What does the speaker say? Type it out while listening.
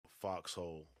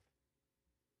foxhole.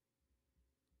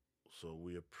 So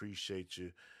we appreciate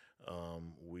you.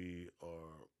 We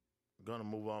are gonna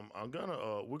move on.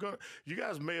 We're gonna. You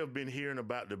guys may have been hearing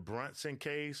about the Brunson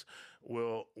case.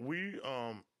 Well, we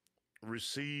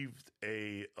received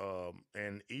a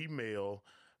an email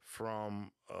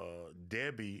from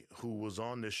Debbie, who was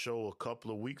on this show a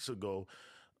couple of weeks ago,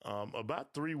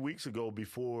 about 3 weeks ago,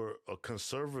 before a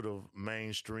conservative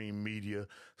mainstream media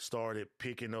started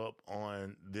picking up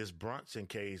on this Brunson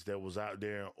case that was out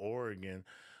there in Oregon.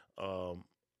 Um,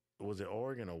 was it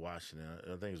Oregon or Washington?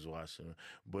 I think it was Washington.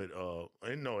 But no,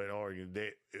 in Oregon,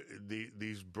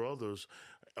 these brothers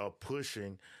are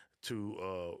pushing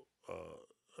to,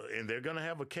 and they're going to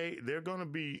have a case. They're going to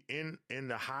be in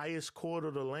the highest court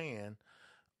of the land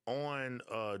on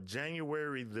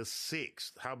January the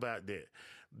 6th. How about that?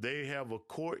 They have a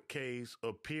court case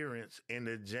appearance in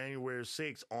the January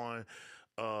 6th on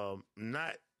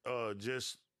not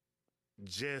just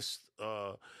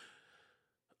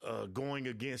going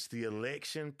against the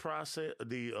election process,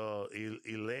 the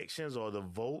elections or the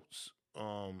votes,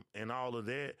 and all of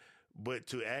that, but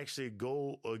to actually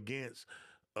go against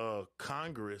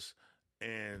Congress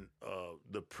and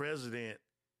the president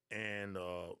and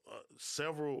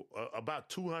several, about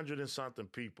 200 and something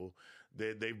people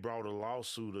that they brought a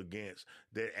lawsuit against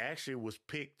that actually was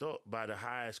picked up by the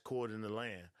highest court in the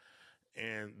land.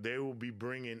 And they will be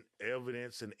bringing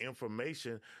evidence and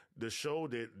information to show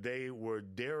that they were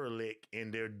derelict in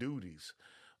their duties,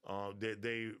 that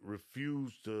they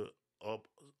refused to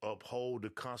uphold the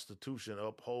Constitution,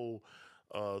 uphold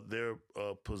their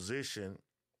position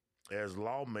as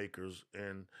lawmakers,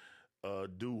 and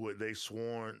do what they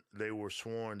were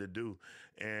sworn to do.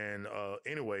 And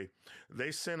anyway,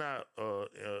 they sent out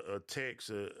a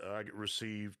text I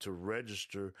received to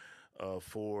register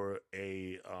for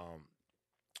a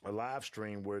live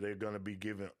stream where they're going to be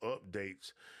giving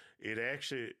updates. It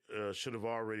actually should have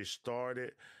already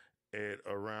started at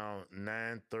around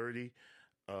 9:30,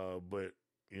 but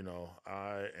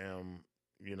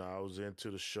I was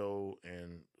into the show,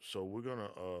 and so we're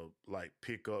gonna like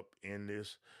pick up in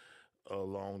this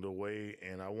along the way,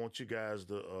 and I want you guys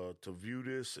to view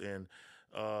this, and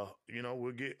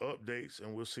we'll get updates,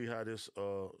 and we'll see how this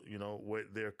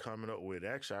what they're coming up with.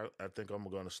 Actually, I think I'm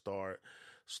gonna start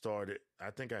it. I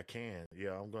think I can.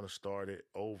 Yeah, I'm gonna start it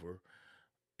over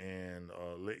and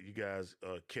let you guys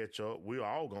catch up. We're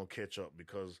all gonna catch up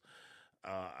because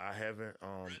I haven't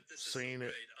seen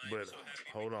it. But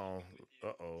hold on.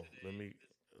 Uh-oh. Let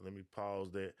me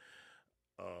pause that.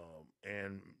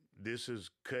 And this is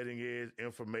cutting edge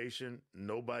information.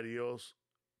 Nobody else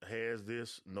has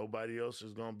this. Nobody else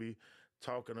is gonna be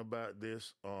talking about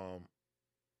this.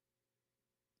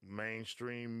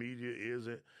 Mainstream media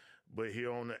isn't. But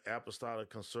here on the Apostolic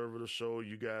Conservative Show,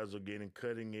 you guys are getting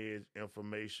cutting edge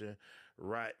information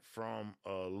right from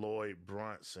Lloyd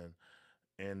Brunson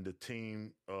and the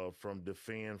team from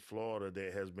Defend Florida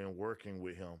that has been working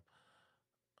with him.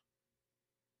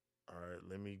 All right,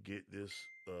 let me get this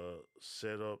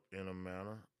set up in a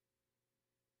manner.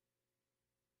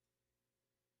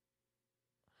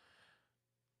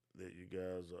 That you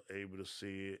guys are able to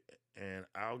see it. And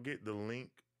I'll get the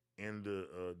link in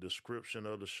the description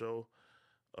of the show.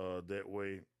 That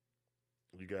way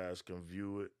you guys can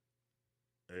view it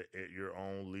at your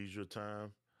own leisure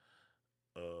time.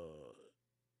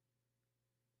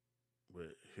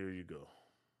 But here you go.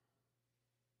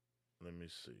 Let me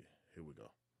see. Here we go.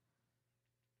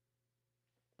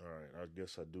 All right. I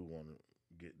guess I do want to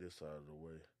get this out of the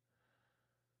way.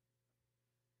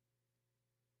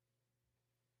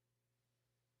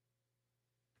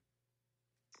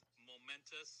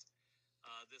 Momentous.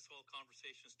 This whole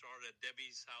conversation started at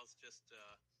Debbie's house just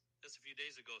a few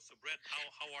days ago. So, Brett,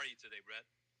 how are you today, Brett?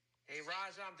 Hey,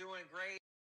 Raj, I'm doing great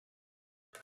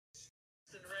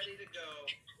and ready to go.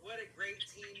 What a great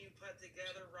team you put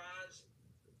together, Raj,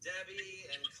 Debbie,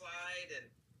 and Clyde, and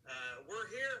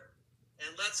we're here.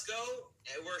 And let's go.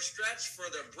 And we're stretched for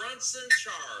the Brunson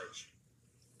charge.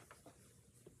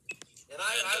 And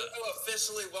I will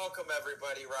officially welcome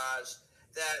everybody, Raj,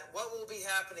 that what will be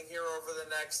happening here over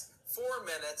the next 4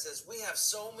 minutes is we have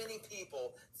so many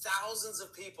people, thousands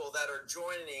of people that are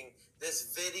joining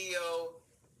this video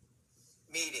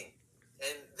meeting.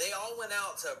 And they all went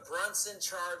out to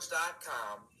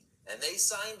brunsoncharge.com and they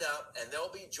signed up, and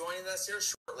they'll be joining us here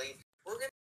shortly. We're going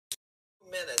to take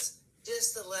 2 minutes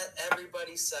just to let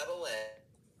everybody settle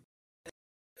in.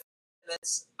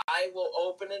 I will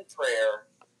open in prayer,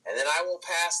 and then I will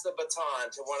pass the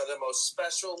baton to one of the most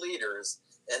special leaders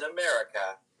in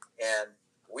America, and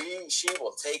she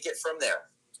will take it from there.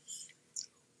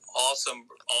 Awesome,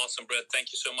 Brett.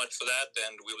 Thank you so much for that.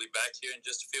 And we'll be back here in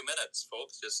just a few minutes,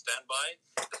 folks. Just stand by.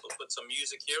 We'll put some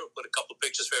music here. We'll put a couple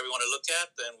pictures for everyone to look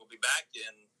at. Then we'll be back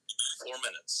in 4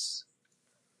 minutes.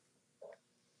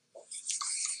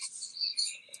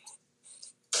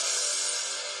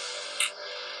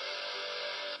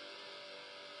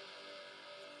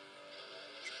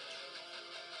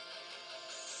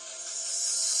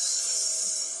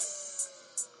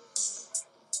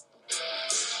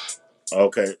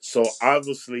 Okay, so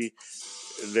obviously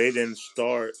they didn't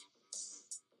start.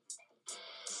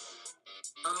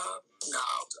 No.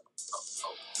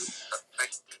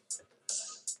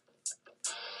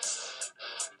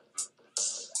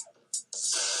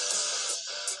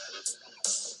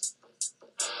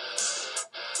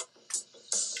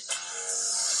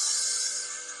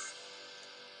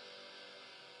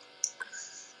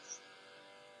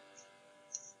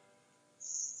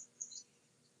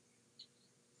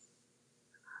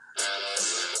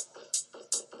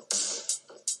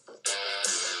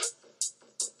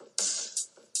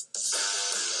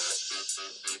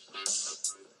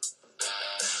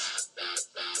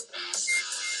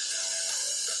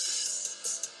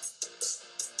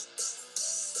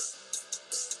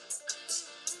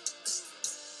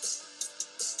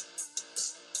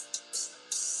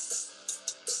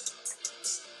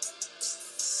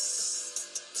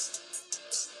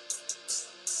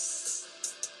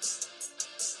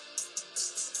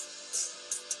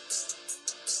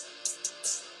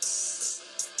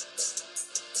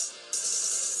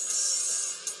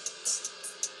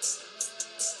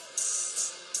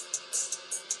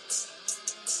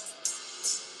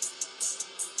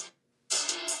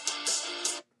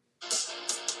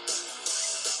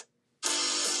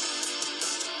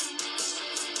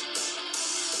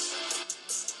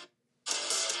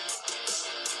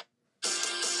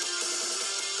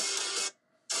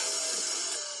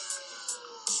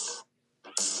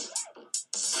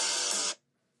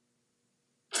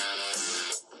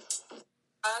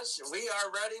 We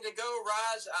are ready to go,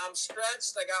 Raj. I'm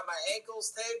stretched. I got my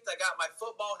ankles taped. I got my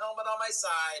football helmet on my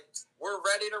side. We're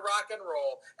ready to rock and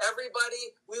roll.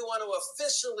 Everybody, we want to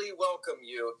officially welcome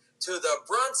you to the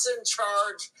Brunson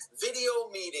Charge video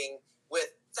meeting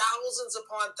with thousands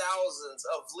upon thousands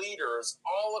of leaders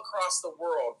all across the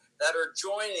world that are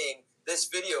joining this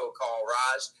video call,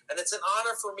 Raj. And it's an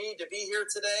honor for me to be here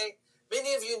today.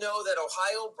 Many of you know that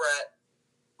Ohio Brett,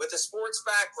 with a sports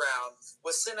background,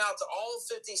 was sent out to all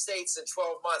 50 states in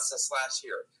 12 months this last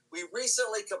year. We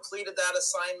recently completed that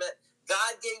assignment.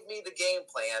 God gave me the game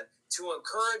plan to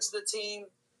encourage the team,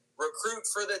 recruit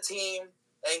for the team,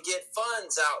 and get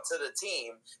funds out to the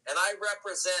team. And I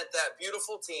represent that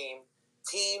beautiful team,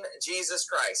 Team Jesus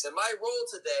Christ. And my role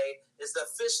today is to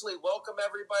officially welcome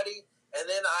everybody, and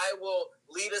then I will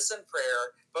lead us in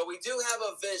prayer. But we do have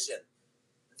a vision.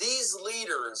 These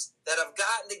leaders that have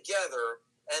gotten together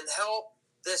and help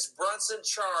this Brunson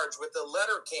Charge with the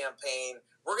letter campaign,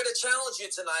 we're going to challenge you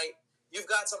tonight. You've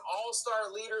got some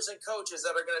all-star leaders and coaches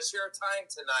that are going to share time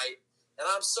tonight, and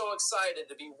I'm so excited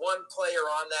to be one player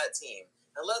on that team.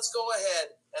 And let's go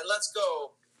ahead and let's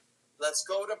go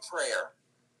to prayer.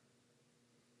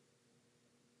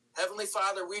 Heavenly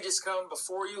Father, we just come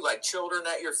before you like children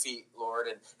at your feet, Lord.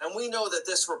 And we know that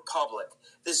this republic,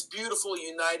 this beautiful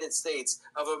United States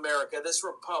of America, this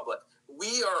republic,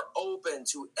 we are open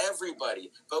to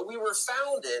everybody. But we were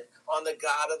founded on the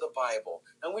God of the Bible.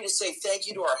 And we just say thank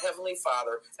you to our Heavenly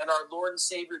Father and our Lord and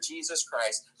Savior Jesus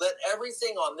Christ. Let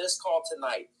everything on this call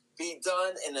tonight be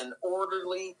done in an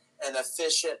orderly and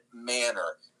efficient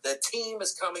manner. The team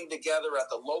is coming together at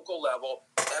the local level,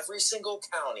 every single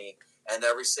county, and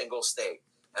every single state.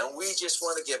 And we just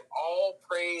want to give all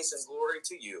praise and glory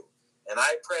to you. And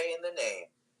I pray in the name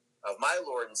of my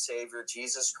Lord and Savior,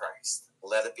 Jesus Christ.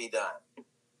 Let it be done.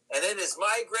 And it is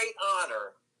my great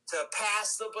honor to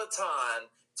pass the baton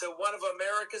to one of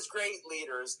America's great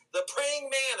leaders, the praying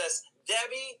mantis,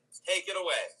 Debbie. Take it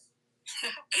away.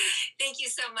 Thank you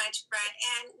so much, Brett,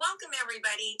 and welcome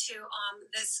everybody to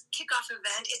this kickoff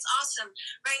event. It's awesome.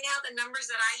 Right now, the numbers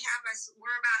that I have is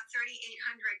we're about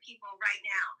 3,800 people right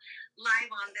now live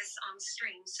on this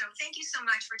stream. So thank you so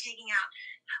much for taking out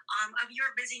of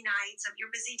your busy nights, of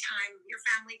your busy time, your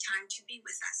family time to be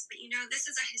with us. But you know, this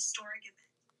is a historic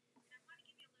event. And I want to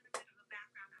give you a little bit of a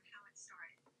background on how it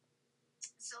started.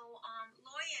 So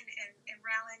Loy and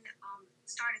Rallin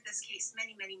started this case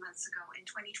many, many months ago in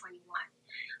 2021.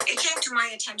 It came to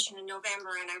my attention in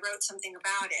November, and I wrote something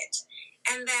about it.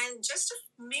 And then just a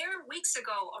mere weeks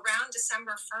ago, around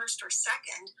December 1st or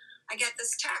 2nd, I get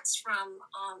this text from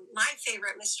my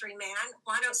favorite mystery man,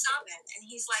 Juan O'Sullivan, and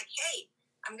he's like, hey,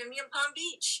 I'm going to be in Palm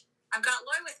Beach. I've got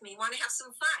Loy with me. Want to have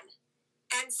some fun?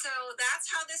 And so that's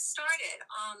how this started.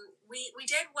 We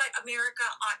did what America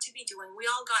ought to be doing. We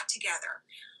all got together.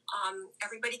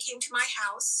 Everybody came to my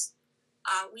house.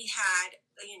 We had,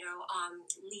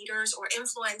 leaders or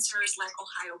influencers like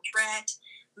Ohio Brett,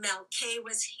 Mel K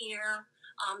was here,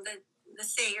 the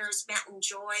Thayers, Matt and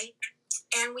Joy.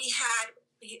 And we had,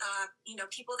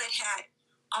 people that had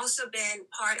also been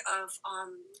part of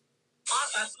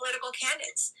political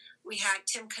candidates. We had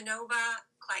Tim Canova,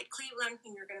 Clyde Cleveland,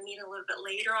 whom you're going to meet a little bit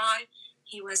later on.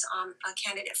 He was a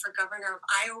candidate for governor of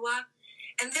Iowa.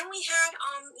 And then we had,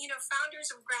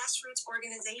 founders of grassroots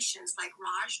organizations like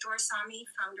Raj Dorsami,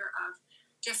 founder of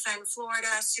Defend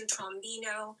Florida, Sue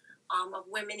Trombino, of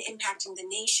Women Impacting the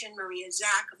Nation, Maria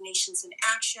Zack of Nations in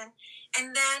Action,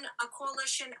 and then a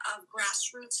coalition of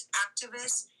grassroots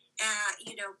activists,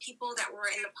 people that were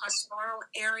in the pastoral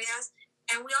areas.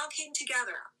 And we all came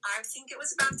together. I think it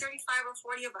was about 35 or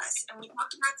 40 of us. And we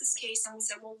talked about this case and we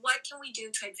said, well, what can we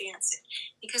do to advance it?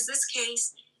 Because this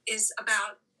case is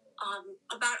about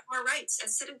our rights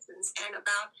as citizens and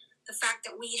about the fact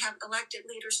that we have elected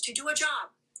leaders to do a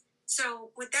job.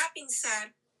 So with that being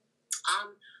said,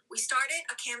 we started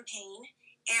a campaign.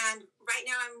 And right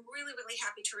now I'm really, really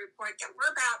happy to report that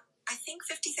we're about, I think,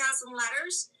 50,000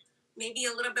 letters, maybe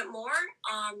a little bit more,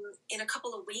 in a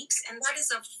couple of weeks. And that is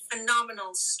a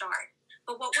phenomenal start.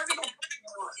 But what we're going to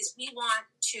do is we want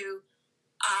to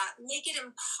make it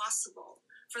impossible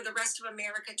for the rest of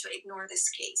America to ignore this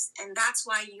case. And that's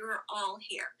why you're all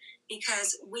here,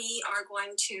 because we are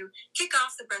going to kick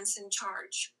off the Brunson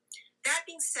charge. That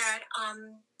being said,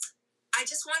 I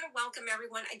just want to welcome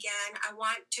everyone again. I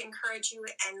want to encourage you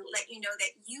and let you know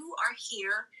that you are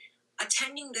here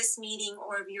attending this meeting,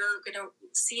 or if you're going to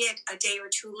see it a day or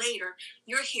two later,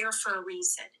 you're here for a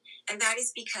reason. And that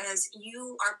is because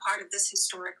you are part of this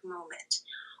historic moment.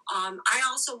 I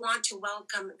also want to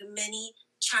welcome the many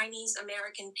Chinese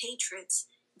American patriots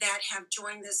that have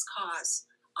joined this cause.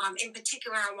 In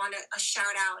particular, I want a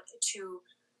shout out to,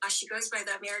 she goes by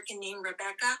the American name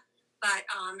Rebecca, but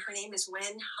her name is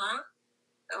Wen Hua.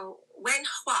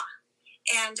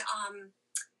 And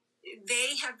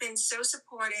they have been so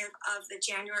supportive of the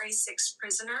January 6th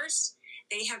prisoners.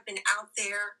 They have been out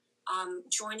there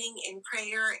joining in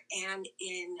prayer and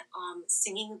in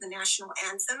singing the national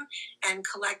anthem and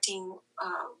collecting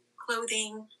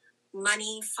clothing,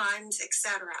 money, funds,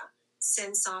 etc.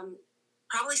 since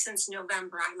probably since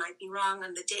November. I might be wrong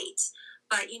on the dates.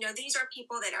 But, these are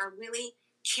people that are really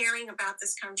caring about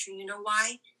this country. You know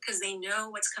why? Because they know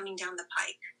what's coming down the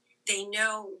pike. They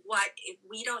know what, if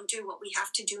we don't do what we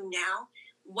have to do now,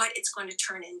 what it's going to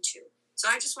turn into. So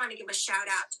I just want to give a shout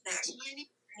out to the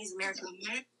Chinese American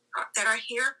that are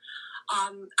here.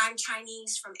 I'm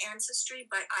Chinese from ancestry,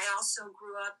 but I also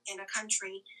grew up in a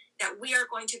country that we are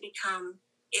going to become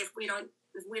if we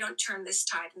don't turn this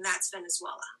tide, and that's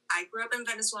Venezuela. I grew up in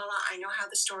Venezuela. I know how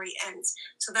the story ends.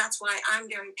 So that's why I'm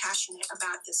very passionate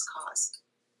about this cause.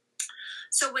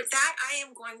 So with that, I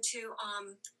am going to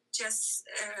just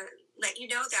let you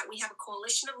know that we have a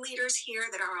coalition of leaders here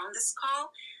that are on this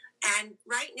call. And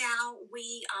right now,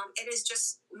 it is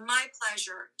just my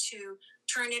pleasure to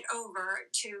turn it over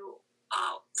to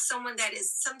someone that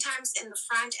is sometimes in the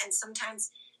front and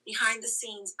sometimes behind the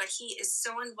scenes, but he is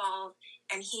so involved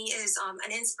and he is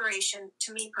an inspiration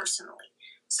to me personally.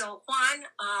 So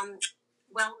Juan,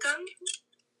 welcome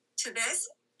to this.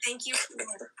 Thank you for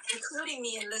including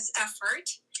me in this effort.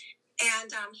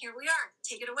 And here we are.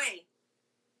 Take it away.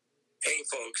 Hey,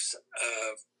 folks.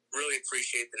 Really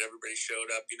appreciate that everybody showed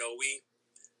up. We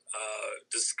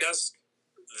discussed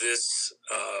this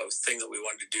thing that we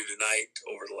wanted to do tonight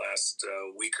over the last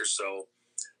week or so.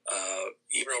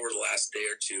 Even over the last day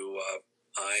or two,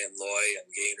 I and Loy and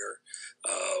Gaynor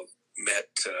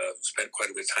spent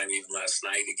quite a bit of time even last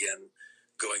night again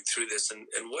going through this.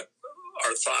 And what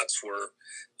our thoughts were,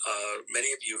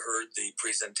 many of you heard the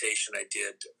presentation I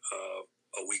did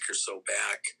a week or so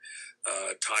back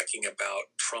talking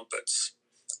about trumpets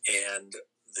and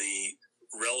the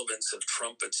relevance of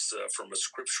trumpets from a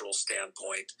scriptural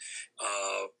standpoint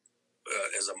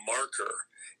as a marker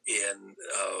in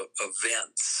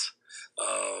events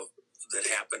that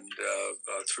happened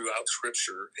throughout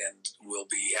Scripture and will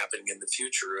be happening in the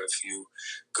future if you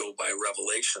go by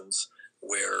Revelations,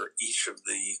 where each of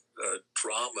the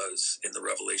dramas in the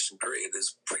Revelation period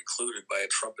is precluded by a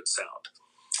trumpet sound.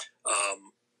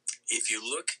 If you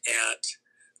look at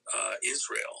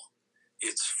Israel,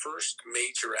 its first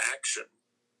major action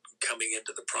coming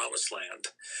into the Promised Land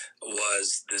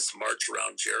was this march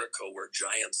around Jericho where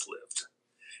giants lived.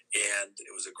 And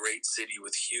it was a great city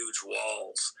with huge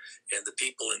walls, and the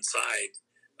people inside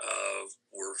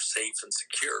were safe and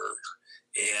secure,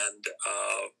 and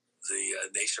the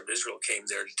nation of Israel came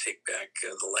there to take back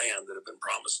the land that had been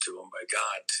promised to them by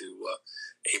God, to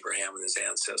Abraham and his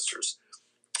ancestors.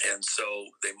 And so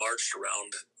they marched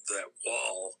around that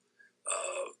wall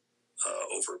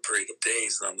over a period of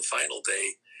days, and on the final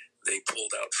day, they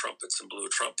pulled out trumpets and blew a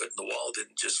trumpet, and the wall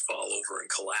didn't just fall over and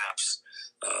collapse.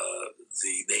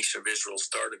 The nation of Israel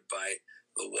started by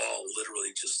the wall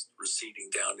literally just receding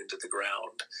down into the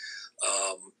ground.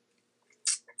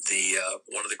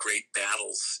 One of the great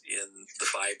battles in the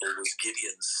Bible was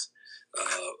Gideon's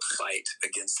fight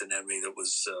against an enemy that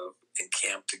was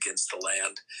encamped against the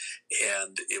land,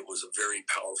 and it was a very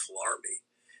powerful army.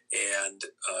 And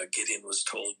Gideon was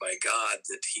told by God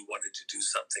that he wanted to do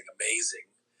something amazing,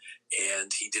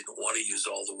 and he didn't want to use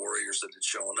all the warriors that had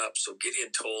shown up. So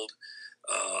Gideon told,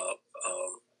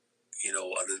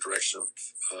 under the direction of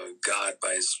God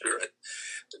by his Spirit,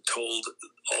 told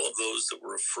all of those that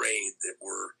were afraid, that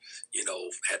were,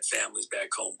 had families back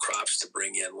home, crops to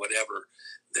bring in, whatever,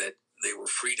 that they were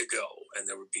free to go, and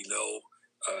there would be no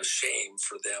shame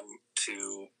for them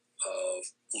to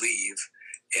leave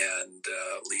and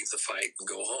leave the fight and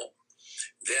go home.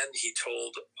 Then he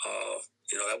told,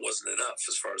 that wasn't enough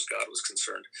as far as God was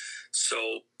concerned.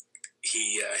 So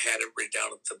he had everybody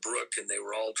down at the brook, and they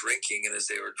were all drinking. And as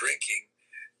they were drinking,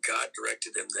 God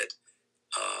directed him that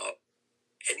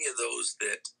any of those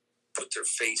that put their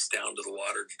face down to the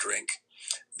water to drink,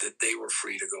 that they were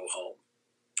free to go home.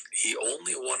 He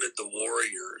only wanted the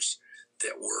warriors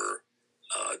that were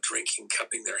drinking,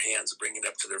 cupping their hands, bringing it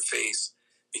up to their face,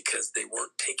 because they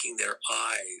weren't taking their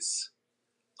eyes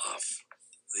off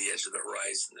the edge of the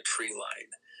horizon, the tree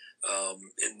line.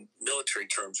 In military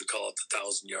terms, we call it the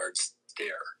 1,000-yard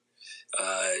stare.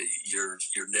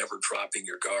 You're never dropping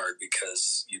your guard,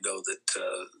 because you know that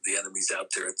the enemy's out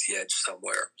there at the edge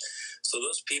somewhere. So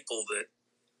those people that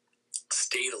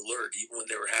stayed alert, even when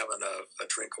they were having a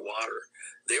drink of water,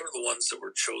 they were the ones that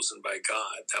were chosen by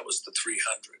God. That was the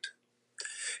 300.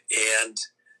 And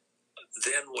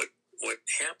then what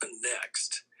happened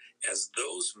next, as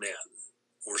those men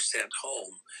were sent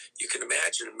home, you can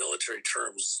imagine in military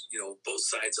terms, both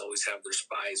sides always have their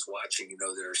spies watching.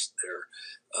 There's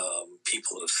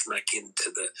people that have snuck into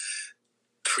the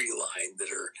tree line, that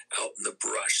are out in the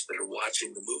brush, that are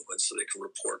watching the movement so they can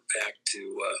report back to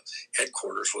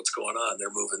headquarters what's going on.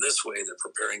 They're moving this way, they're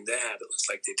preparing that. It looks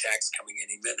like the attack's coming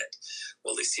any minute.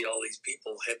 Well, they see all these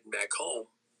people heading back home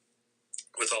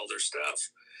with all their stuff.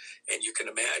 And you can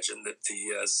imagine that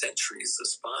the sentries, the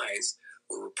spies,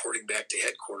 were reporting back to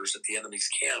headquarters at the enemy's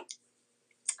camp.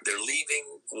 They're leaving,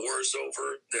 war's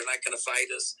over, they're not going to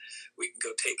fight us, we can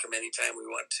go take them anytime we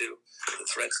want to, the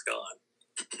threat's gone.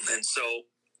 And so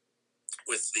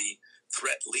with the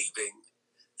threat leaving,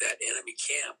 that enemy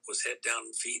camp was head down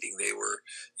and feeding. They were,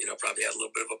 probably had a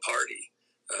little bit of a party.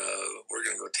 We're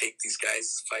going to go take these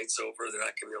guys, the fight's over, they're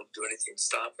not going to be able to do anything to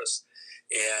stop us.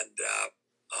 And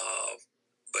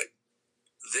but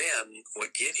then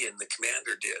what Gideon, the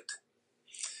commander, did,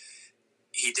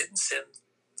 he didn't send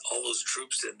all those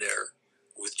troops in there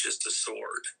with just a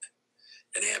sword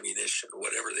and ammunition,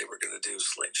 whatever they were going to do,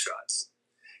 slingshots.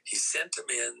 He sent them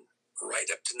in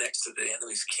right up to next to the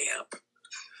enemy's camp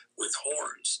with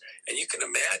horns. And you can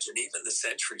imagine even the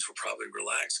sentries were probably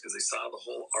relaxed, because they saw the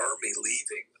whole army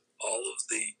leaving, all of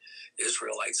the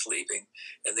Israelites leaving,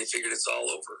 and they figured it's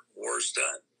all over. War's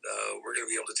done. We're going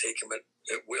to be able to take them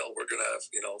at will. We're going to,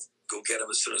 go get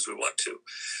them as soon as we want to.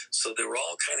 So they were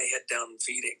all kind of head down and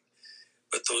feeding.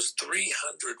 But those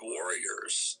 300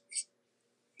 warriors,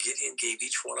 Gideon gave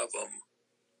each one of them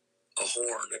a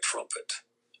horn, a trumpet.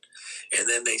 And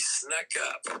then they snuck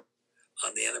up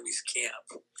on the enemy's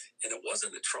camp. And it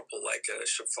wasn't a trumpet like a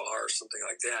shofar or something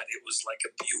like that. It was like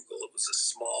a bugle. It was a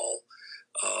small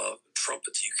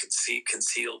trumpet you could see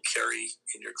concealed, carry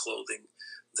in your clothing,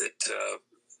 that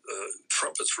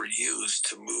trumpets were used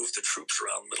to move the troops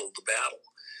around the middle of the battle.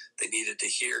 They needed to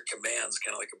hear commands,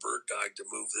 kind of like a bird dog, to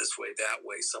move this way, that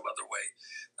way, some other way.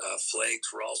 Flags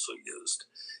were also used,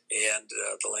 and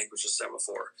the language of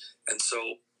semaphore. And so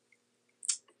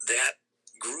that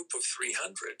group of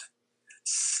 300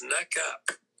 snuck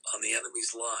up on the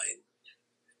enemy's line,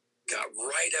 got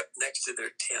right up next to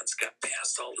their tents, got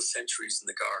past all the sentries and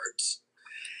the guards.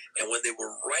 And when they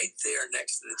were right there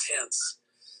next to the tents,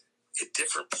 at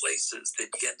different places, they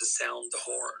began to sound the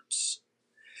horns.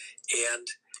 And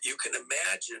you can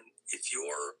imagine, if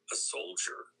you're a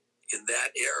soldier in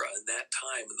that era, in that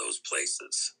time, in those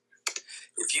places,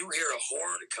 if you hear a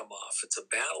horn come off, it's a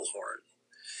battle horn,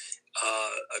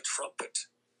 a trumpet,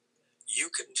 you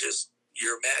can just,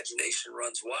 your imagination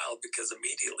runs wild, because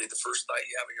immediately the first thought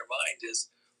you have in your mind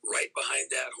is, right behind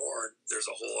that horn, there's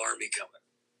a whole army coming.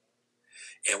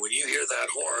 And when you hear that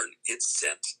horn, it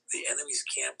sent the enemy's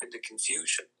camp into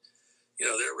confusion. You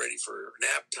know, they're ready for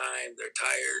nap time. They're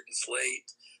tired. It's late.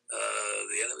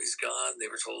 The enemy's gone.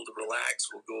 They were told to relax.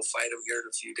 We'll go fight them here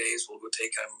in a few days. We'll go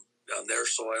take them on their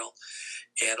soil.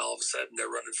 And all of a sudden,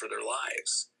 they're running for their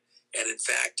lives. And in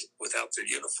fact, without their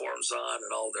uniforms on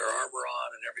and all their armor on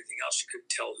and everything else, you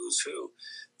couldn't tell who's who.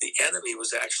 The enemy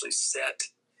was actually set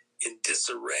in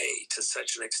disarray to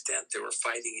such an extent they were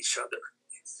fighting each other.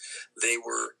 They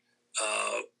were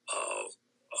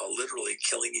literally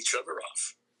killing each other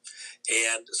off.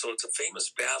 And so it's a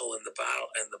famous battle in the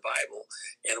Bible,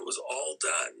 and it was all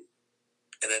done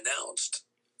and announced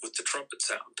with the trumpet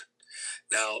sound.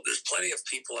 Now, there's plenty of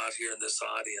people out here in this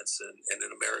audience and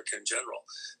in America in general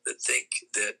that think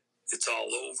that it's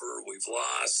all over. We've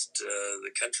lost.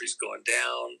 The country's going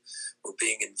down. We're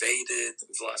being invaded.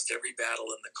 We've lost every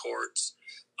battle in the courts.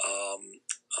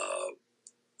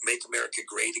 Make America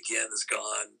Great Again is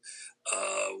gone.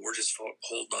 We're just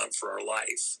holding on for our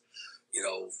life. You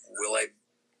know, will I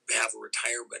have a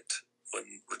retirement when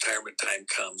retirement time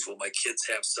comes? Will my kids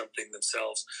have something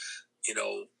themselves? You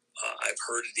know, I've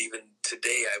heard it even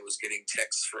today. I was getting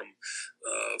texts from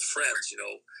friends, you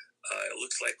know, it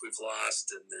looks like we've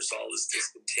lost and there's all this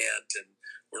discontent and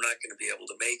we're not going to be able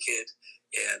to make it.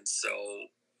 And so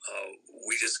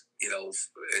we just, you know,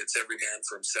 it's every man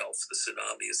for himself. The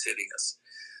tsunami is hitting us.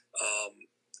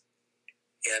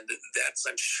 And that's,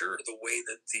 I'm sure, the way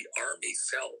that the army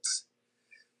felt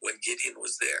when Gideon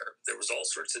was there. There was all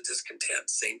sorts of discontent.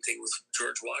 Same thing with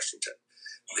George Washington.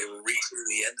 They were reaching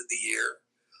the end of the year.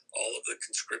 All of the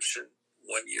conscription,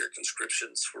 1-year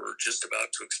conscriptions were just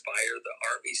about to expire. The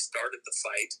army started the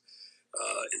fight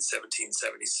in 1776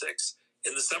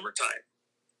 in the summertime.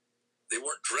 They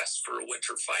weren't dressed for a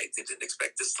winter fight. They didn't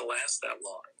expect this to last that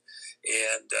long.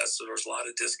 And so there was a lot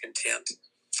of discontent.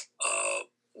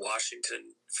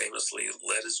 Washington famously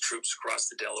led his troops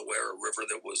across the Delaware, a river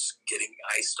that was getting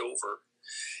iced over,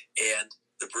 and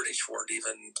the British weren't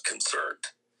even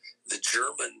concerned. The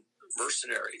German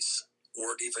mercenaries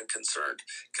weren't even concerned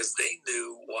because they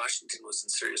knew Washington was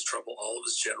in serious trouble. All of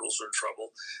his generals were in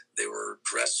trouble. They were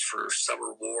dressed for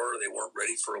summer war. They weren't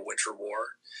ready for a winter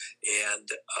war. And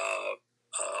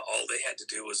all they had to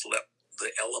do was let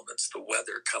the elements, the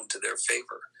weather, come to their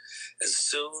favor. As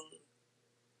soon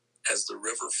as the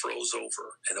river froze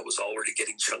over, and it was already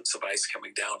getting chunks of ice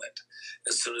coming down it,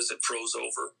 as soon as it froze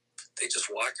over, they just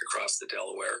walked across the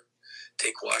Delaware,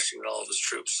 take Washington and all of his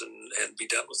troops, and be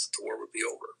done with it. The war would be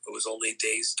over. It was only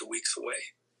days to weeks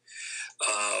away.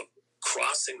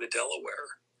 Crossing the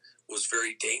Delaware was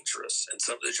very dangerous, and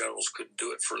some of the generals couldn't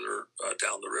do it further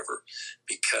down the river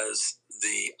because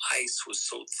the ice was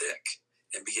so thick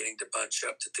and beginning to bunch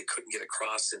up that they couldn't get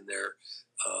across in their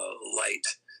light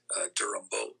Durham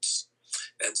boats.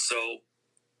 And so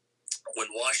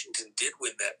when Washington did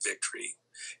win that victory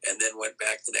and then went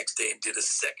back the next day and did a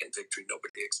second victory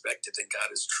nobody expected and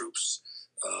got his troops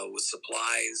with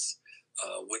supplies,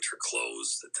 winter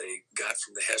clothes that they got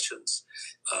from the Hessians,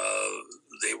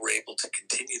 they were able to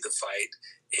continue the fight,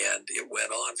 and it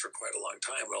went on for quite a long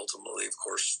time. Ultimately, of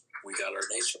course, we got our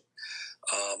nation.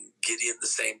 Gideon, the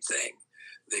same thing.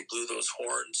 They blew those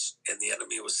horns and the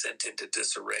enemy was sent into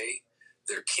disarray.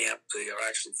 Their camp, they are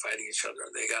actually fighting each other,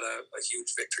 and they got a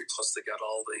huge victory. Plus, they got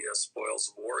all the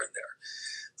spoils of war in there.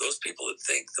 Those people that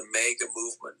think the MAGA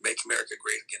movement, Make America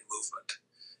Great Again movement,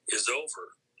 is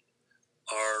over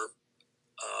are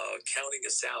counting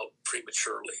us out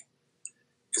prematurely.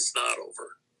 It's not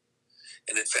over.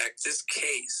 And in fact, this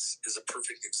case is a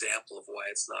perfect example of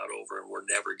why it's not over and we're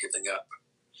never giving up.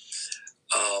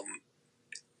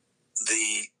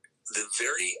 The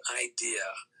very idea,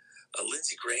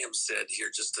 Lindsey Graham said here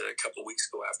just a couple of weeks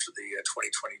ago after the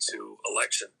 2022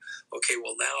 election, okay,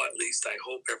 well, now at least I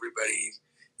hope everybody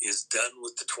is done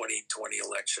with the 2020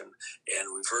 election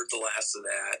and we've heard the last of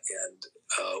that and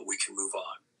we can move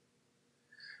on.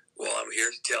 Well, I'm here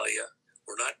to tell you,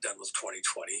 we're not done with 2020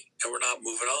 and we're not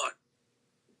moving on.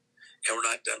 And we're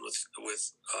not done with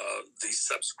these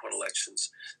subsequent elections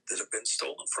that have been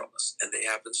stolen from us, and they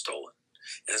have been stolen.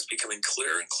 And it's becoming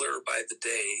clearer and clearer by the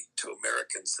day to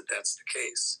Americans that that's the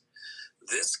case.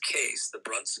 This case, the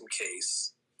Brunson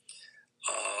case,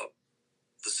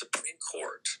 the Supreme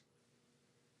Court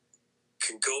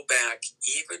can go back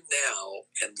even now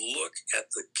and look at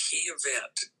the key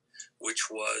event, which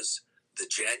was the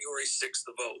January 6th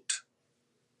vote,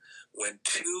 when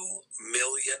 2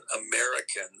 million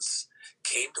Americans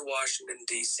came to Washington,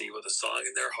 D.C. with a song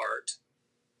in their heart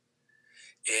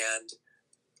and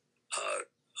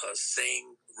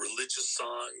sang religious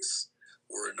songs,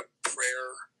 were in a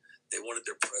prayer, They wanted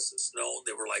their presence known.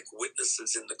 They were like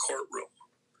witnesses in the courtroom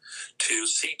to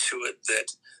see to it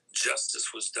that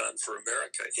justice was done for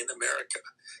America, in America,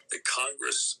 that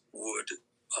Congress would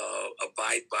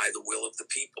abide by the will of the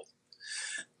people.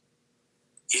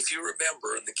 If you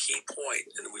remember, and the key point,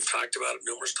 and we've talked about it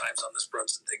numerous times on this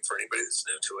Brunson thing for anybody that's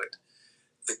new to it,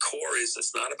 the core is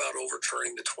it's not about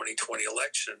overturning the 2020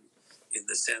 election in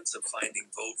the sense of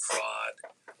finding vote fraud,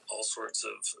 all sorts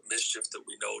of mischief that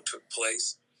we know took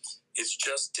place. It's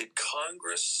just, did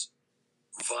Congress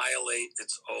violate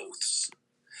its oaths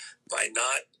by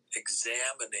not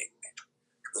examining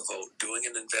the vote, doing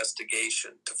an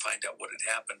investigation to find out what had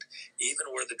happened, even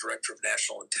where the Director of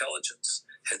National Intelligence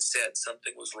had said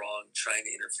something was wrong, China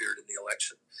interfered in the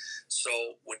election. So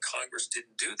when Congress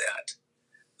didn't do that,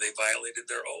 they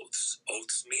violated their oaths.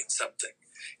 Oaths mean something.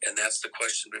 And that's the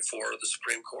question before the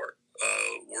Supreme Court.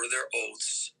 Were their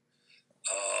oaths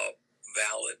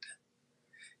valid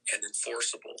and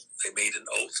enforceable? They made an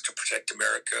oath to protect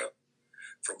America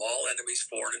from all enemies,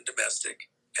 foreign and domestic,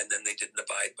 and then they didn't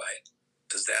abide by it.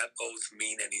 Does that oath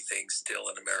mean anything still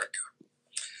in America?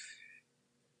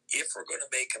 If we're going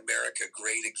to make America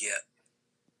great again,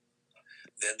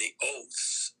 then the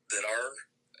oaths that our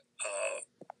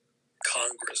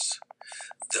Congress,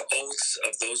 the oaths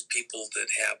of those people that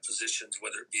have positions,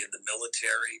 whether it be in the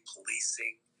military,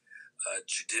 policing,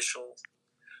 judicial,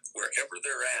 wherever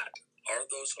they're at, are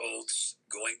those oaths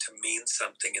going to mean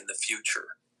something in the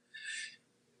future?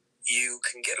 You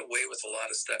can get away with a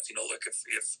lot of stuff. You know, look, if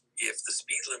the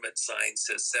speed limit sign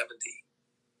says 70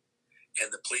 and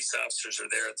the police officers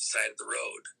are there at the side of the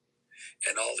road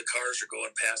and all the cars are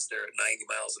going past there at 90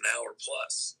 miles an hour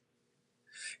plus,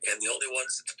 and the only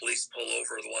ones that the police pull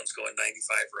over are the ones going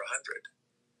 95 or 100,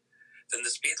 then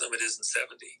the speed limit isn't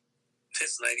 70.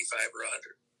 It's 95 or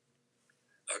 100.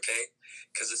 Okay?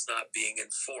 Because it's not being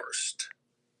enforced.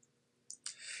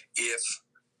 If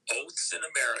oaths in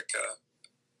America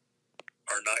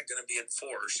are not going to be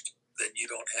enforced, then you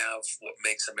don't have what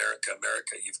makes America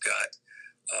America. You've got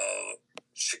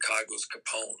Chicago's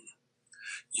Capone,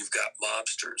 you've got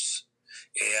mobsters,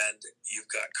 and you've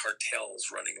got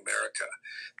cartels running America.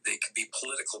 They could be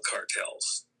political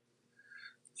cartels,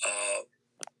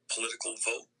 political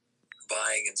vote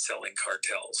buying and selling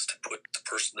cartels to put the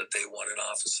person that they want in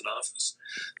office,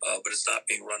 but it's not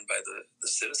being run by the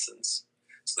citizens.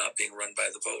 It's not being run by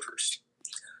the voters.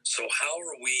 So how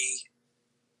are we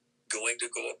going to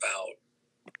go about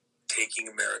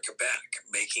taking America back,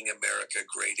 making America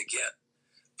great again?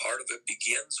 Part of it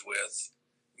begins with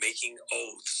making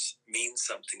oaths mean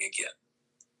something again.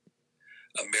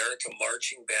 America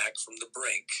marching back from the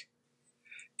brink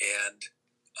and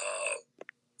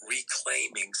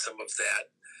reclaiming some of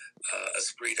that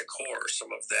esprit de corps,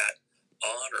 some of that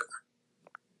honor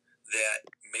that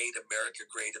made America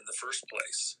great in the first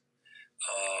place,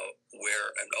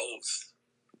 where an oath,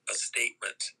 a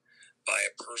statement by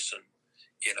a person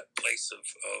in a place of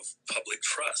public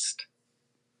trust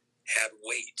had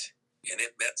weight and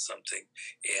it meant something.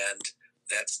 And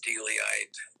that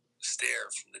steely-eyed stare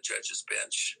from the judge's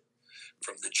bench,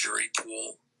 from the jury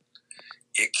pool,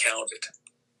 it counted.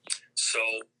 So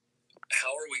how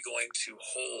are we going to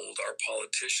hold our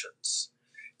politicians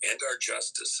and our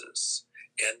justices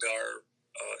and our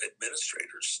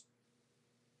administrators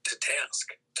to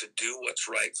task, to do what's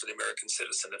right for the American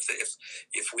citizen?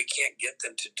 If we can't get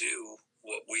them to do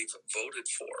what we've voted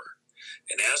for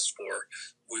and asked for,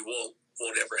 we won't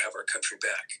ever have our country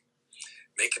back.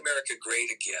 Make America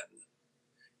great again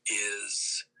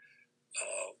is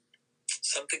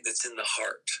something that's in the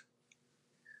heart.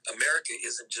 America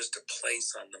isn't just a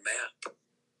place on the map.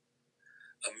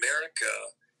 America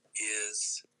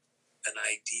is an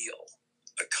ideal,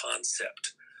 a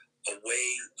concept, a way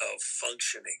of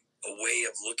functioning, a way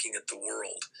of looking at the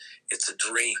world. It's a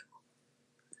dream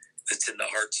that's in the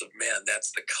hearts of men.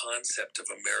 That's the concept of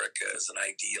America as an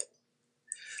ideal.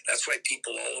 That's why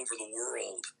people all over the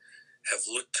world have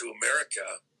looked to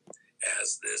America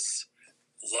as this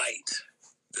light,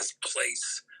 this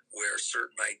place where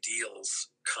certain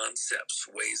ideals, concepts,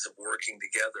 ways of working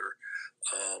together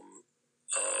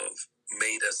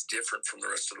made us different from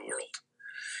the rest of the world.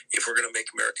 If we're going to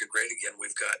make America great again,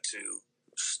 we've got to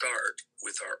start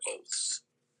with our oaths.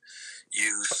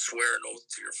 You swear an oath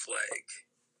to your flag.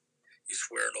 You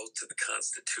swear an oath to the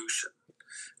Constitution,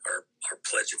 our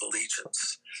Pledge of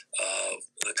Allegiance.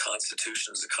 The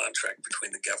Constitution is a contract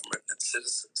between the government and its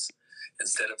citizens.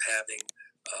 Instead of having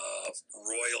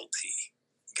royalty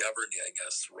governing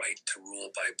us, right to rule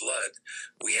by blood,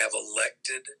 we have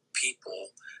elected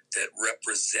people that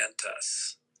represent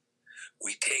us.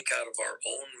 We take out of our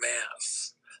own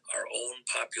mass, our own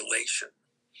population,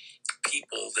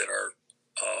 people that are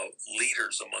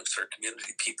leaders amongst our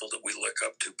community, people that we look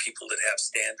up to, people that have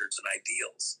standards and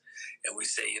ideals. And we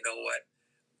say, you know what?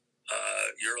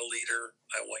 You're a leader.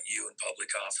 I want you in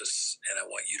public office, and I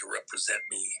want you to represent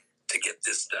me to get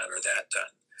this done or that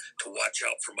done, to watch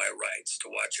out for my rights,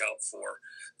 to watch out for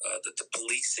that the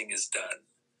policing is done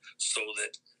so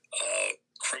that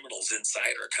criminals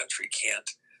inside our country can't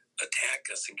attack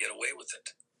us and get away with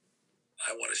it.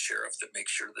 I want a sheriff that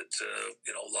makes sure that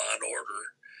law and order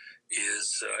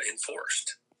is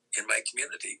enforced in my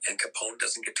community, and Capone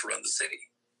doesn't get to run the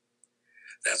city.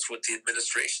 That's what the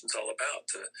administration's all about.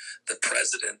 The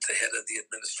president, the head of the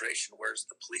administration, wears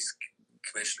the police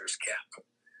commissioner's cap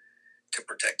to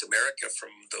protect America from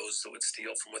those that would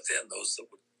steal from within, those that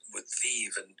would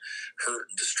thieve and hurt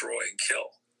and destroy and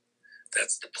kill.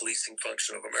 That's the policing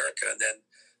function of America. And then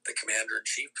the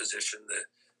commander-in-chief position,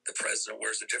 the president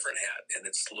wears a different hat, and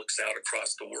it looks out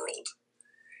across the world.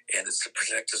 And it's to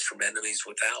protect us from enemies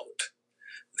without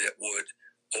that would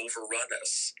overrun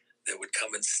us, that would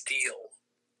come and steal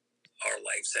our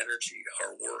life's energy,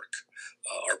 our work,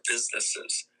 our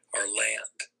businesses, our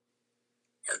land,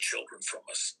 our children from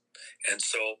us. And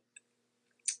so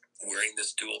wearing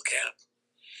this dual cap,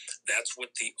 that's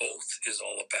what the oath is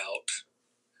all about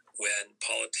when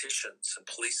politicians and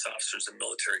police officers and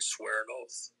military swear an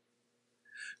oath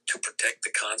to protect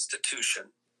the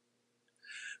Constitution,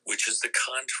 which is the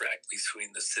contract between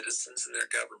the citizens and their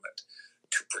government,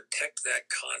 to protect that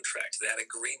contract, that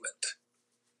agreement,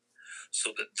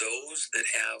 so that those that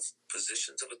have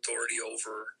positions of authority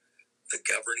over the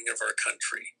governing of our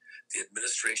country, the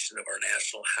administration of our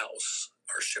national house,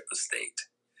 our ship of state,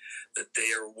 that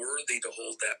they are worthy to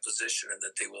hold that position and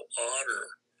that they will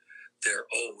honor their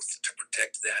oath to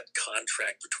protect that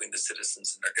contract between the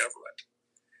citizens and their government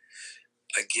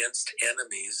against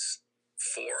enemies,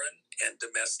 foreign and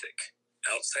domestic,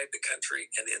 outside the country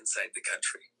and inside the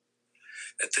country.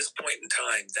 At this point in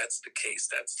time, that's the case.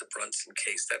 That's the Brunson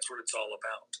case. That's what it's all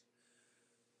about.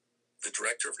 The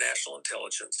Director of National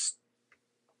Intelligence,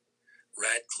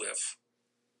 Radcliffe,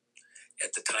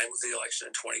 at the time of the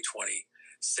election in 2020,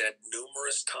 said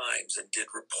numerous times and did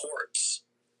reports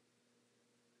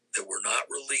that were not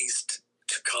released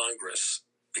to Congress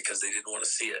because they didn't want to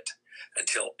see it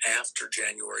until after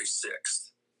January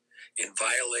 6th, in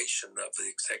violation of the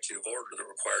executive order that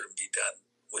required them to be done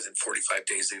within 45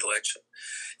 days of the election.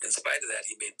 In spite of that,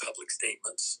 he made public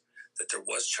statements that there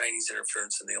was Chinese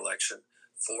interference in the election,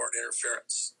 foreign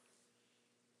interference.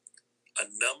 A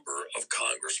number of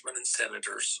congressmen and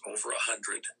senators, over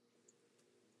 100,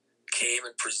 came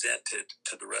and presented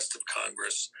to the rest of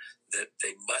Congress that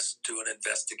they must do an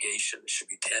investigation. It should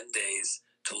be 10 days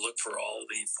to look for all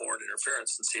the foreign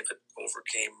interference and see if it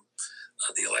overcame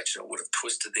the election. It would have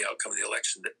twisted the outcome of the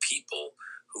election, that people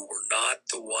who were not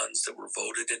the ones that were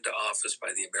voted into office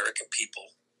by the American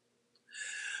people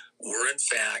were in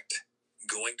fact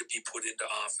going to be put into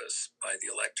office by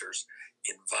the electors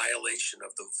in violation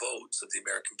of the votes of the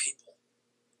American people.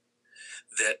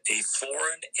 That a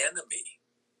foreign enemy,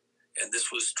 and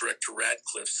this was Director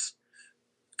Radcliffe's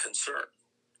concern,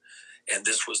 and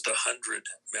this was the 100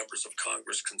 members of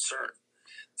Congress' concern,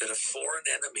 that a foreign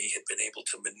enemy had been able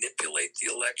to manipulate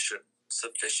the election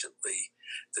sufficiently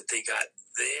that they got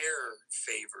their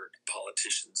favored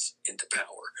politicians into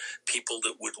power, people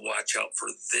that would watch out for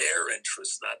their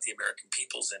interests, not the American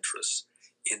people's interests,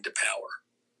 into power.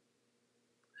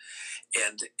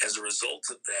 And as a result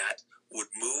of that,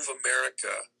 would move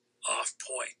America off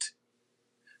point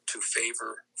to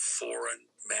favor foreign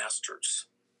masters.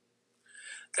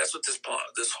 That's what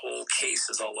this whole case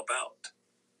is all about.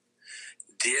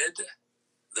 Did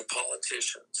the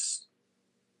politicians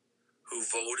who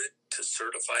voted to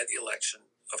certify the election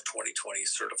of 2020,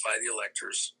 certify the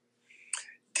electors,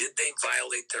 did they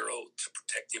violate their oath to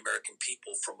protect the American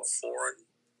people from a foreign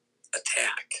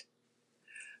attack,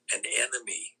 an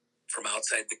enemy from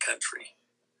outside the country,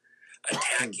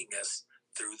 attacking us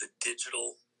through the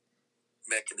digital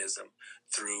mechanism,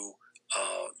 through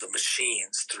the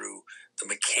machines, through the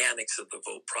mechanics of the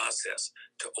vote process,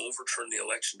 to overturn the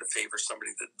election to favor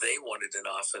somebody that they wanted in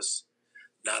office,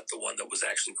 not the one that was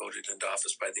actually voted into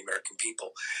office by the American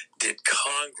people? Did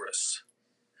Congress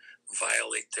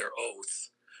violate their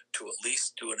oath to at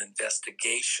least do an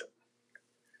investigation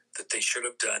that they should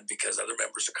have done because other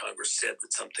members of Congress said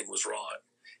that something was wrong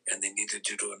and they needed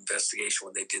to do an investigation?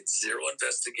 When they did zero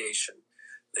investigation,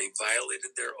 they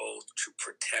violated their oath to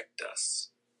protect us.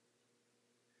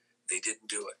 They didn't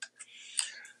do it.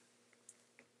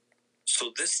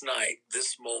 So this night,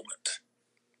 this moment,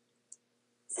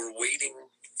 we're waiting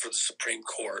for the Supreme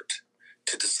Court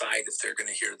to decide if they're going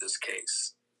to hear this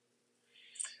case.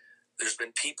 There's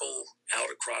been people out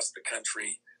across the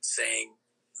country saying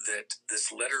that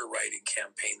this letter writing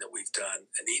campaign that we've done,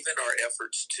 and even our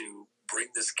efforts to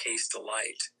bring this case to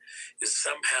light, is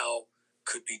somehow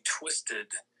could be twisted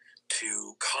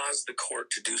to cause the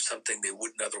court to do something they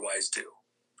wouldn't otherwise do.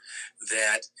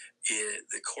 That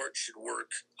the court should work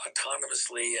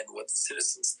autonomously, and what the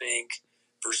citizens think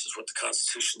versus what the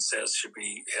Constitution says should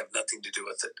have nothing to do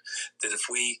with it. That if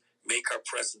we make our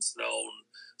presence known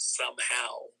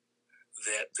somehow,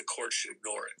 that the court should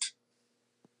ignore it.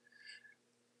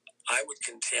 I would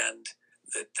contend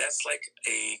that that's like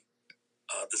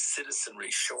the citizenry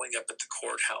showing up at the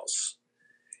courthouse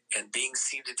and being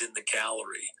seated in the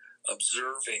gallery,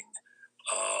 observing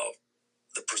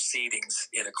the proceedings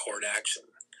in a court action,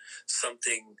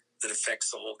 something that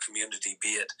affects the whole community,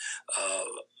 be it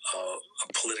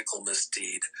a political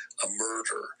misdeed, a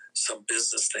murder, some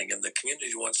business thing, and the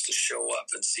community wants to show up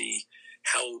and see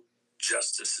how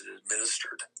justice is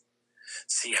administered,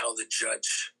 see how the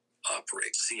judge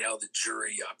operates, see how the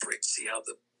jury operates, see how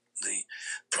the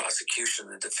prosecution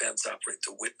and the defense operate,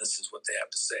 the witnesses, what they have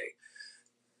to say.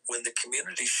 When the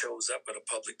community shows up at a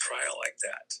public trial like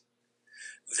that,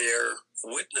 they're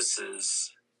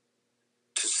witnesses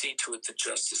to see to it that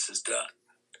justice is done.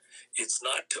 It's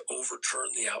not to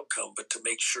overturn the outcome, but to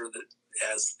make sure that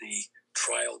as the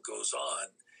trial goes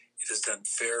on, it is done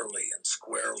fairly and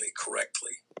squarely,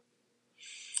 correctly.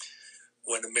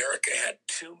 When America had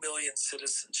 2 million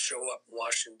citizens show up in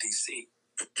Washington, D.C.,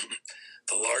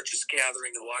 the largest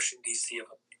gathering in Washington, D.C. of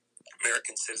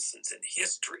American citizens in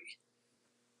history,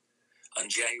 on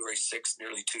January 6th,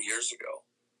 nearly 2 years ago,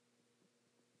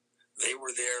 they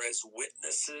were there as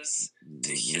witnesses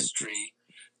to history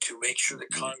to make sure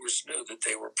that Congress knew that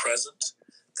they were present,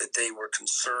 that they were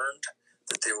concerned,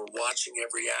 that they were watching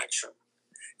every action.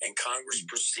 And Congress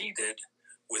proceeded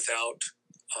without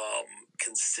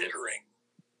considering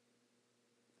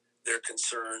their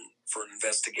concern for an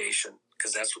investigation,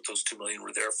 because that's what those 2 million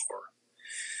were there for,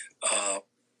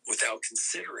 without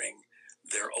considering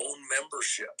their own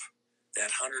membership,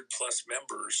 that 100 plus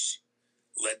members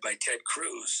led by Ted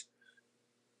Cruz,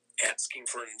 asking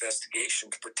for an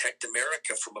investigation to protect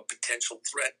America from a potential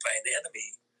threat by an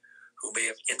enemy who may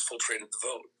have infiltrated the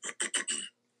vote.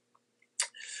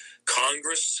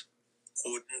 Congress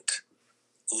wouldn't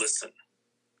listen.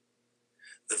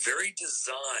 The very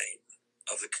design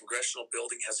of the congressional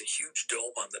building has a huge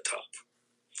dome on the top.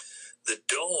 The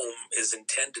dome is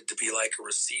intended to be like a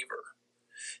receiver.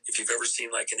 If you've ever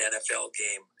seen like an NFL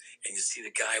game and you see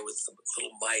the guy with the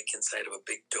little mic inside of a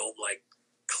big dome-like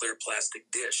clear plastic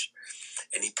dish,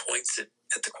 and he points it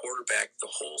at the quarterback, the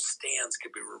whole stands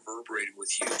could be reverberating with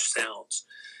huge sounds.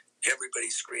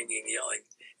 Everybody's screaming and yelling,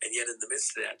 and yet in the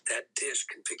midst of that, that dish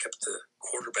can pick up the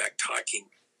quarterback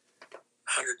talking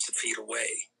hundreds of feet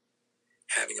away,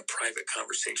 having a private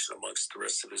conversation amongst the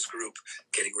rest of his group,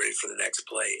 getting ready for the next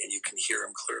play, and you can hear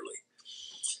him clearly.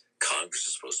 Congress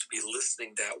is supposed to be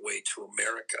listening that way to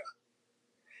America.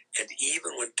 And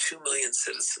even when 2 million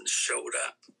citizens showed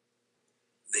up,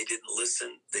 they didn't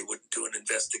listen. They wouldn't do an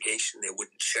investigation. They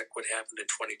wouldn't check what happened in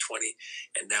 2020.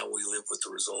 And now we live with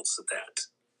the results of that.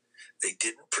 They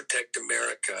didn't protect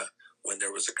America when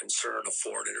there was a concern of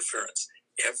foreign interference.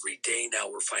 Every day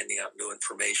now we're finding out new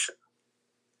information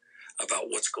about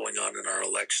what's going on in our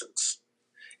elections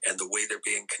and the way they're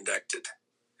being conducted.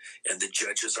 And the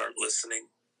judges aren't listening.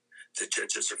 The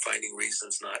judges are finding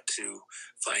reasons not to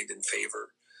find in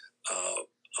favor.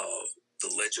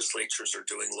 The legislatures are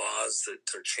doing laws that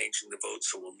are changing the vote,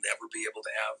 so we'll never be able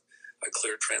to have a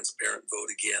clear, transparent vote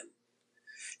again.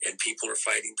 And people are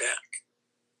fighting back.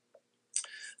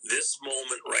 This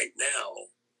moment right now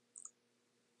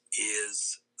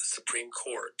is the Supreme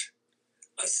Court,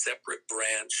 a separate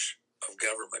branch of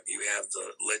government. You have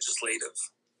the legislative,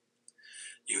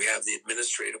 you have the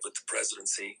administrative with the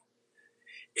presidency,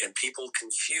 and people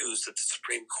confuse that the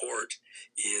Supreme Court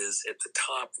is at the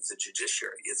top of the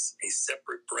judiciary. It's a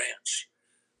separate branch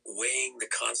weighing the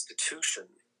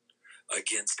Constitution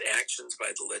against actions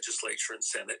by the legislature and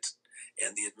Senate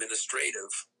and the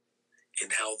administrative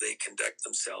in how they conduct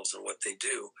themselves and what they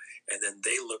do. And then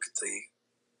they look at the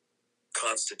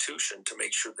Constitution to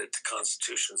make sure that the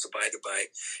Constitution is abided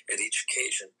by at each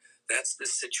occasion. That's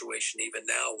this situation even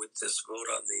now with this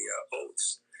vote on the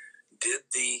oaths. Did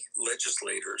the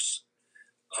legislators,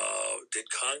 did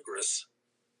Congress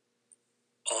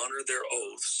honor their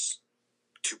oaths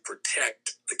to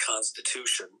protect the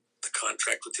Constitution, the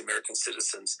contract with the American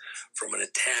citizens, from an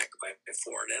attack by a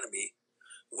foreign enemy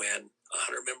when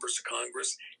 100 members of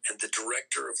Congress and the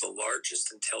director of the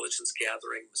largest intelligence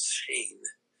gathering machine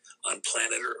on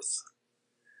planet Earth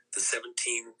the 17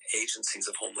 agencies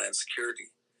of Homeland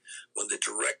Security, when the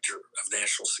director of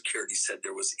national security said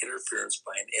there was interference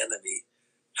by an enemy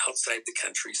outside the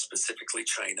country, specifically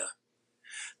China,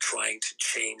 trying to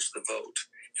change the vote,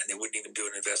 and they wouldn't even do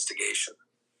an investigation.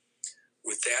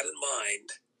 With that in mind,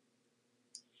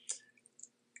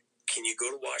 can you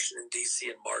go to Washington, D.C.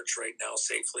 and march right now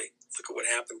safely? Look at what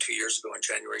happened 2 years ago on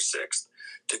January 6th.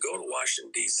 To go to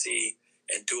Washington, D.C.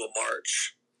 and do a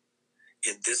march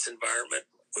in this environment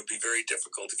would be very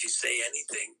difficult. If you say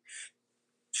anything,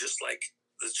 just like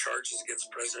the charges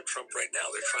against President Trump right now,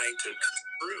 they're trying to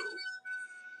prove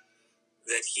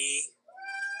that he...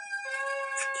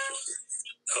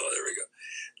 Oh, there we go.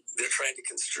 They're trying to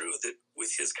construe that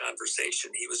with his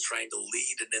conversation, he was trying to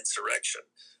lead an insurrection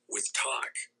with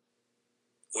talk,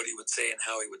 what he would say and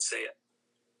how he would say it.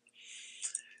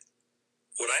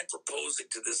 What I'm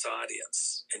proposing to this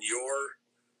audience and your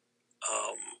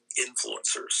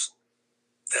influencers,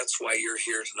 that's why you're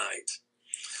here tonight.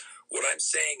 What I'm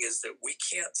saying is that we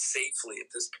can't safely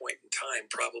at this point in time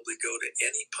probably go to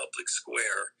any public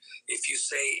square. If you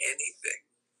say anything,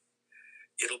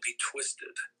 it'll be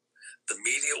twisted. The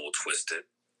media will twist it.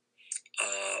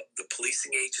 The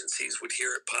policing agencies would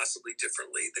hear it possibly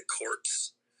differently. The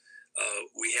courts.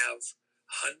 We have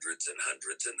hundreds and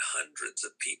hundreds and hundreds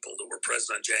of people that were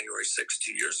present on January 6th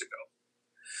 2 years ago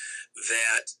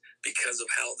that, because of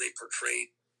how they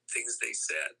portrayed things they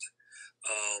said,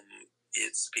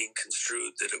 it's being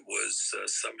construed that it was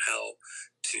somehow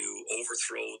to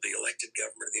overthrow the elected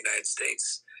government of the United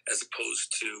States, as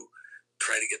opposed to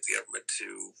try to get the government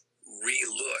to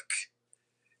re-look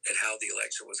at how the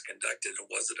election was conducted.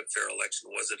 And was it a fair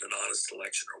election? Was it an honest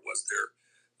election? Or was there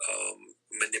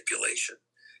manipulation,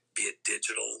 be it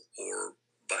digital or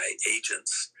by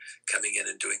agents coming in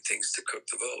and doing things to cook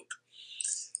the vote?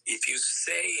 If you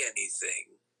say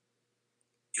anything,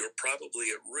 you're probably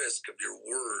at risk of your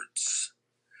words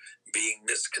being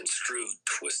misconstrued,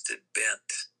 twisted, bent.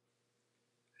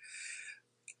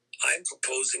 I'm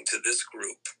proposing to this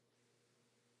group,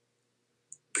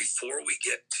 before we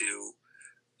get to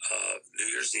New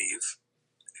Year's Eve,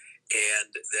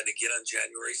 and then again on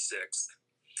January 6th,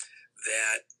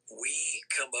 that we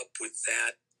come up with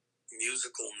that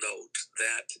musical note,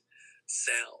 that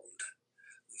sound,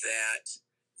 that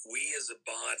we as a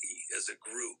body, as a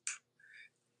group,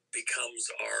 becomes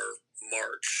our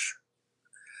march.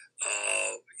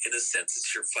 In a sense,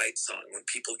 it's your fight song. When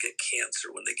people get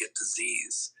cancer, when they get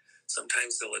disease,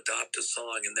 sometimes they'll adopt a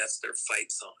song and that's their fight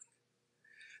song,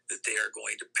 that they are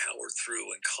going to power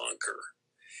through and conquer.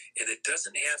 And it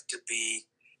doesn't have to be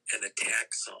an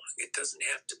attack song. It doesn't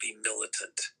have to be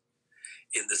militant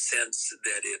in the sense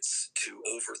that it's to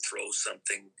overthrow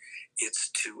something.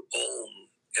 It's to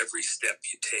own every step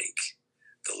you take,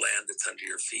 the land that's under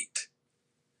your feet.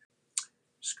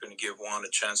 Just going to give Juan a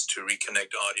chance to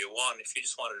reconnect audio. Juan, if you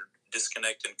just want to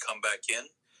disconnect and come back in,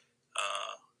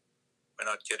 we're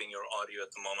not getting your audio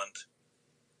at the moment.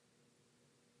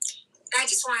 I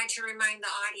just wanted to remind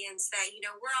the audience that,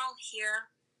 we're all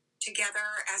here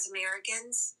together as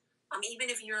Americans. Even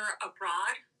if you're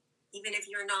abroad, even if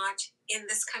you're not in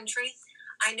this country,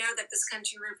 I know that this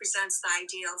country represents the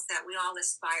ideals that we all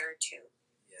aspire to.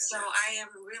 Yeah. So I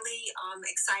am really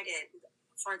excited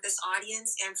for this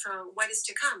audience and for what is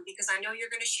to come, because I know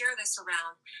you're going to share this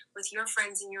around with your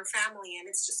friends and your family, and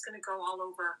it's just going to go all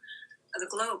over the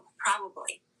globe,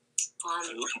 probably.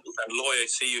 And Loy, I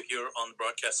see you here on the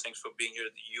broadcast. Thanks for being here.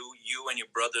 You and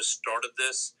your brother started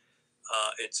this.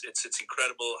 It's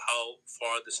incredible how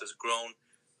far this has grown.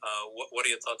 What are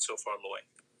your thoughts so far, Loy?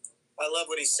 I love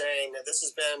what he's saying. This has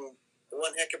been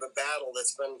one heck of a battle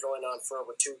that's been going on for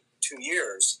over two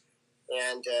years.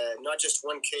 And not just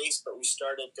one case, but we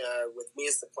started with me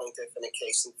as the plaintiff in a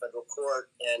case in federal court.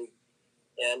 And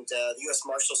the U.S.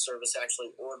 Marshal Service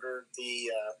actually ordered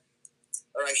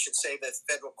or I should say the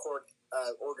federal court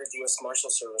ordered the U.S. Marshal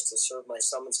Service to serve my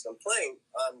summons complaint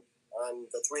on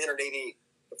the 380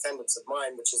 defendants of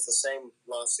mine, which is the same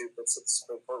lawsuit that's at the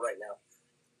Supreme Court right now.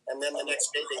 And then the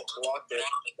next day they blocked it.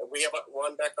 We have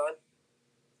Juan back on?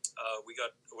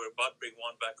 We're about to bring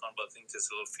Juan back on, but I think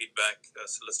there's a little feedback.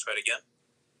 So let's try it again.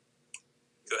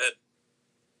 Go ahead.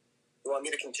 You want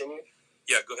me to continue?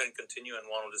 Yeah, go ahead and continue, and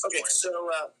Juan will just Okay,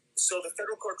 so the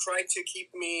federal court tried to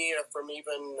keep me from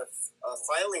even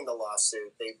filing the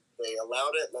lawsuit. They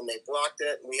allowed it, and then they blocked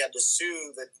it, and we had to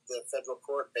sue the federal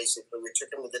court, basically. We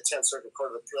took them to the 10th Circuit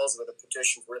Court of Appeals with a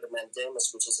petition for writ of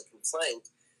mandamus, which is a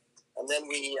complaint. And then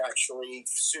we actually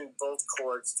sued both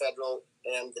courts, federal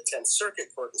and the 10th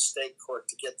Circuit Court and state court,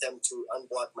 to get them to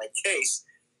unblock my case.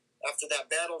 After that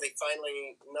battle, they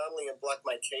finally not only blocked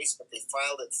my case, but they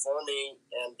filed it for me,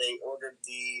 and they ordered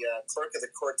the clerk of the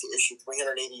court to issue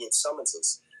 388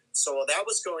 summonses. So while that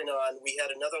was going on, we had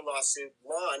another lawsuit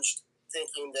launched,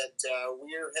 thinking that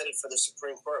we're headed for the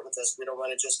Supreme Court with this. We don't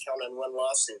want to just count on one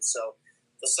lawsuit. So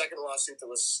the second lawsuit that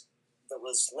was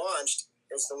launched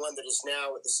is the one that is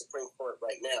now at the Supreme Court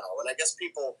right now. And I guess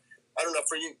people, I don't know,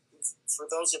 for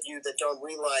those of you that don't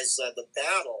realize the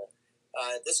battle,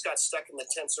 this got stuck in the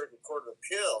 10th Circuit Court of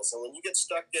Appeals. And when you get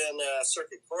stuck in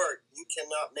Circuit Court, you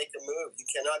cannot make a move. You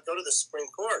cannot go to the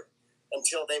Supreme Court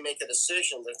until they make a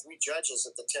decision. There are 3 judges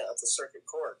at the Circuit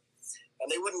Court. And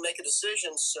they wouldn't make a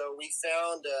decision, so we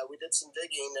found, we did some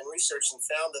digging and research and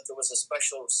found that there was a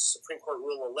special Supreme Court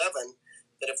Rule 11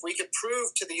 that if we could prove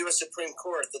to the U.S. Supreme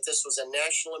Court that this was a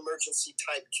national emergency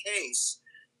type case,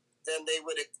 then they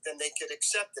could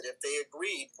accept it if they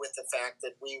agreed with the fact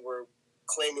that we were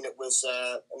claiming it was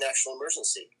a national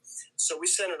emergency. So we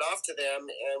sent it off to them,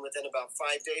 and within about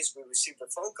 5 days, we received a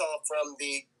phone call from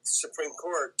the Supreme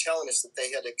Court telling us that they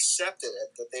had accepted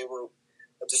it, that they were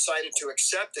decided to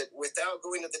accept it without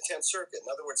going to the 10th Circuit. In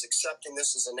other words, accepting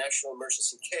this as a national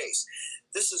emergency case.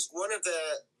 This is one of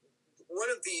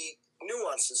the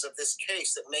nuances of this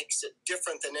case that makes it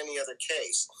different than any other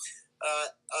case.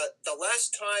 The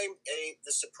last time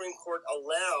the Supreme Court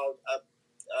allowed a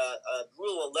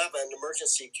Rule 11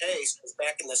 emergency case was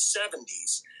back in the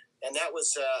 70s, and that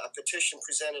was a petition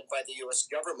presented by the U.S.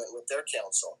 government with their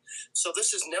counsel. So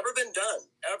this has never been done,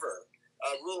 ever.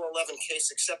 Rule 11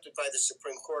 case accepted by the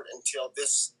Supreme Court until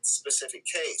this specific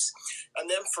case. And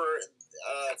then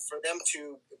for them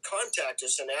to contact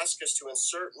us and ask us to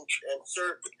insert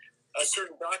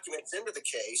certain documents into the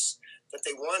case that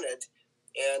they wanted,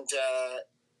 and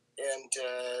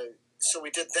so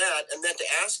we did that, and then to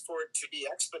ask for it to be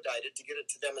expedited, to get it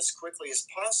to them as quickly as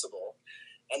possible,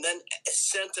 and then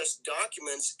sent us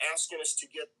documents asking us to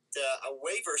get a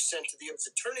waiver sent to the U.S.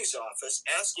 Attorney's Office,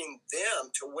 asking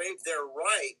them to waive their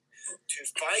right to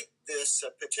fight this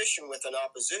petition with an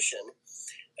opposition.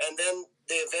 And then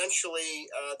they eventually,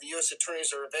 the U.S.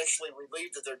 attorneys are eventually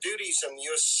relieved of their duties, and the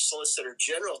U.S. Solicitor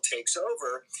General takes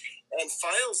over and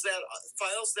files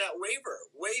that waiver,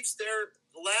 waives their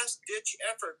last-ditch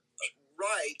effort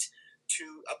right to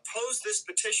oppose this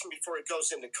petition before it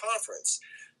goes into conference.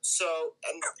 So,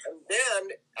 and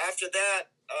then after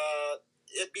that,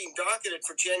 it being docketed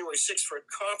for January 6th for a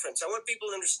conference. I want people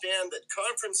to understand that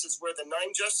conference is where the 9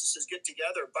 justices get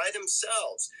together by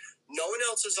themselves. No one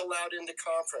else is allowed into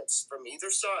conference from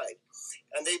either side.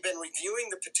 And they've been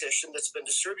reviewing the petition that's been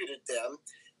distributed to them,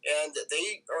 and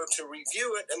they are to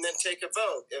review it and then take a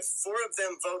vote. If 4 of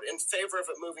them vote in favor of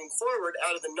it moving forward,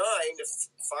 out of the 9, if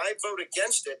 5 vote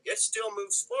against it, it still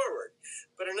moves forward.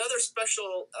 But another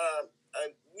special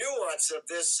nuance of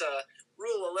this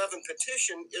Rule 11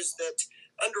 petition is that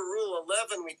under Rule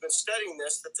 11, we've been studying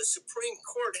this, that the Supreme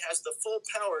Court has the full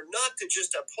power not to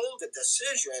just uphold a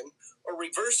decision or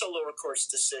reverse a lower court's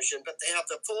decision, but they have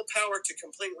the full power to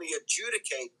completely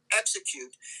adjudicate,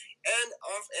 execute,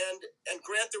 and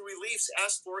grant the reliefs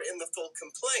asked for in the full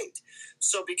complaint.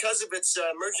 So because of its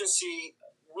emergency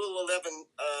Rule 11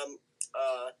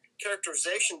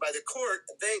 characterization by the court,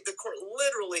 the court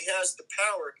literally has the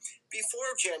power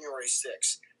before January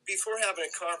 6th, before having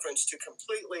a conference, to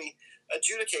completely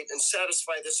adjudicate and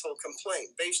satisfy this whole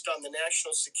complaint based on the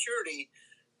national security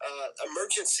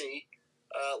emergency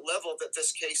level that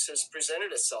this case has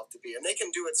presented itself to be. And they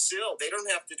can do it still. They don't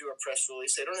have to do a press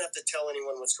release. They don't have to tell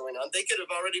anyone what's going on. They could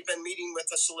have already been meeting with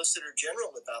the Solicitor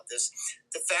General about this.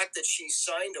 The fact that she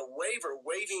signed a waiver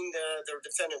waiving their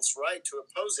defendant's right to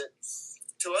oppose it,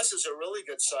 to us, is a really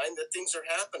good sign that things are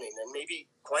happening, and maybe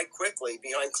quite quickly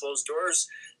behind closed doors,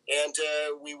 and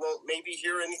we won't maybe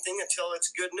hear anything until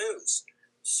it's good news.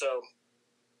 So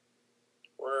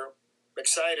we're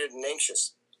excited and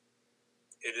anxious.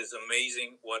 It is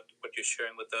amazing what you're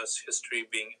sharing with us, history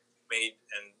being made,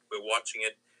 and we're watching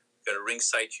it. We've got a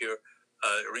ringside here,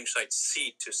 a ringside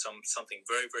seat to something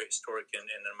very, very historic in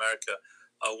America.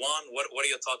 Juan, what are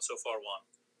your thoughts so far, Juan?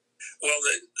 Well,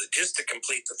 just to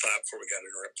complete the thought before we got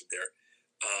interrupted there,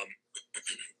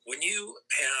 when you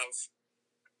have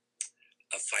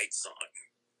a fight song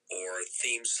or a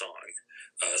theme song,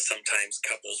 sometimes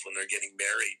couples, when they're getting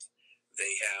married,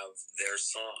 they have their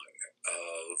song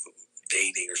of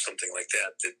dating or something like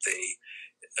that they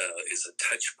is a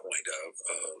touch point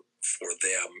for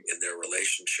them in their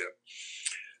relationship.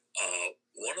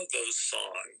 One of those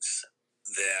songs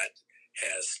that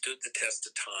has stood the test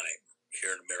of time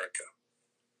here in America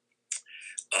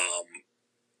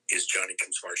is Johnny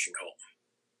Comes Marching Home.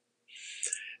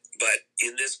 But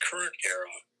in this current era,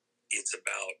 it's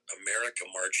about America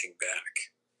marching back.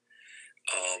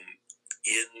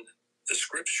 In the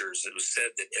scriptures, it was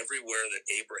said that everywhere that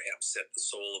Abraham set the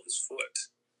sole of his foot,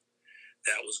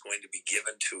 that was going to be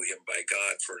given to him by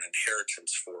God for an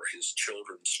inheritance for his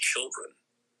children's children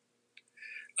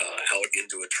out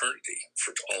into eternity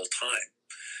for all time.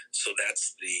 So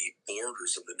that's the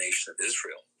borders of the nation of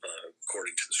Israel,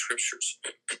 according to the scriptures.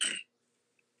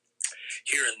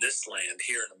 Here in this land,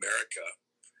 here in America,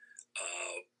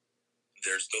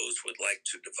 there's those who would like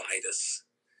to divide us,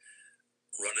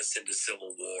 run us into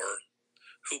civil war.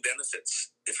 Who benefits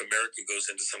if America goes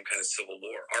into some kind of civil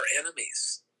war? Our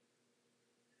enemies.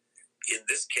 In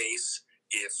this case,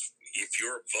 if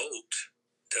your vote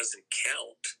doesn't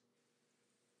count,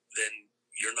 then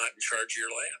you're not in charge of your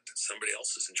land. Somebody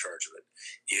else is in charge of it.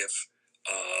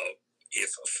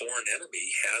 If a foreign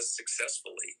enemy has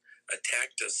successfully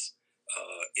attacked us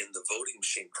in the voting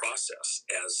machine process,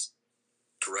 as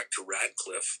Director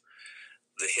Radcliffe,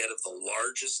 the head of the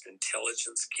largest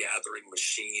intelligence gathering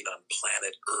machine on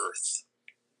planet Earth,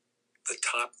 the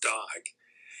top dog,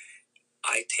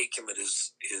 I take him at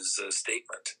his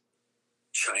statement.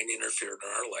 China interfered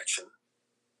in our election,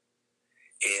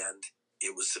 and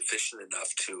it was sufficient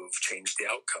enough to have changed the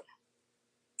outcome.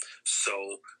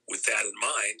 So with that in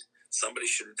mind, somebody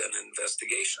should have done an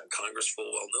investigation. Congress full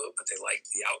well knew it, but they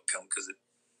liked the outcome because it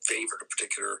favored a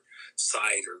particular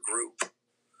side or group.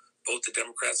 Both the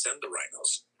Democrats and the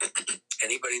rhinos.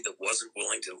 Anybody that wasn't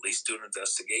willing to at least do an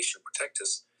investigation, protect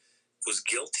us, was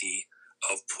guilty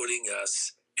of putting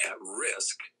us at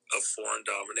risk of foreign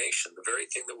domination. The very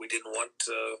thing that we didn't want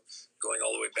going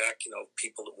all the way back,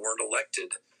 people that weren't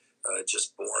elected,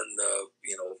 just born,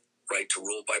 right to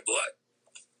rule by blood,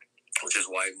 which is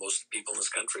why most people in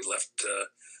this country left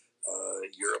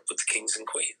Europe with the kings and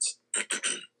queens.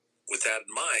 With that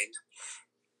in mind,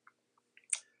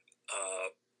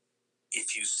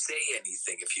 if you say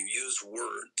anything, if you use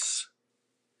words,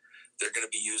 they're going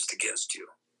to be used against you.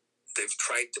 They've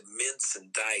tried to mince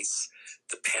and dice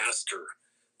the pastor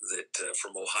that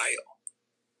from Ohio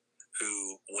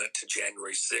who went to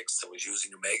January 6th and was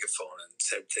using a megaphone and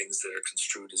said things that are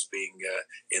construed as being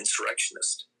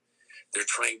insurrectionist. They're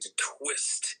trying to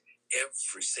twist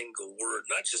every single word,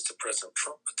 not just to President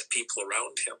Trump, but to people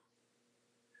around him,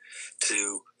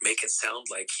 to make it sound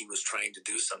like he was trying to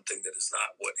do something that is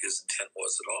not what his intent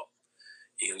was at all.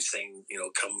 He's saying,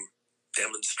 come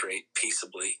demonstrate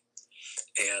peaceably.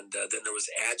 And then there was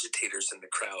agitators in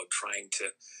the crowd trying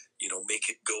to, make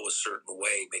it go a certain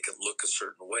way, make it look a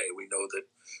certain way. We know that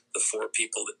the 4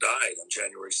 people that died on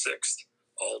January 6th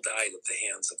all died at the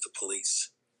hands of the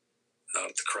police, not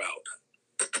at the crowd.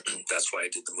 That's why I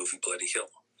did the movie Bloody Hill.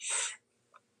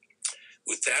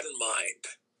 With that in mind,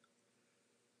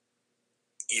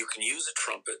 you can use a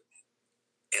trumpet,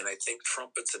 and I think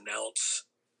trumpets announce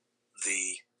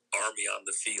the army on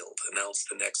the field, announce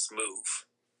the next move.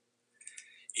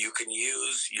 You can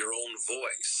use your own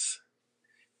voice,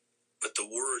 but the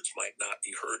words might not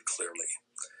be heard clearly.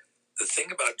 The thing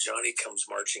about Johnny Comes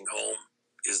Marching Home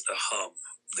is the hum,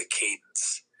 the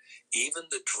cadence, even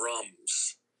the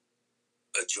drums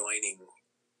adjoining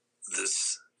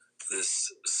this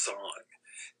song.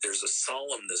 There's a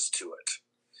solemnness to it.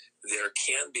 There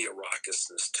can be a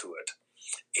raucousness to it.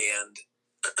 And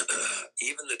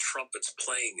even the trumpets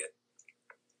playing it,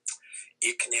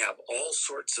 it can have all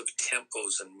sorts of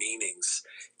tempos and meanings,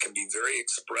 can be very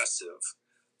expressive.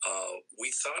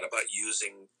 We thought about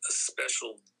using a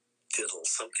special diddle,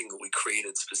 something that we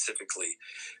created specifically,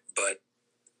 but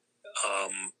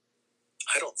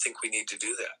I don't think we need to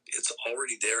do that. It's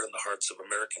already there in the hearts of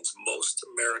Americans. Most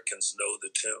Americans know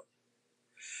the tune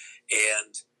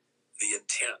and the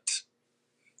intent.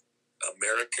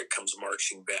 America comes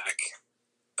marching back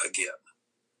again,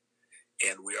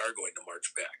 and we are going to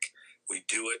march back. We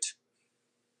do it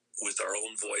with our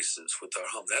own voices, with our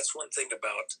hum. That's one thing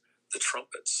about the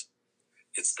trumpets.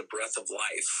 It's the breath of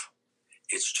life.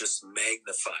 It's just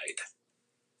magnified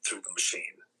through the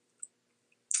machine.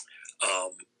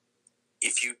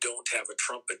 If you don't have a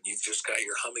trumpet, you've just got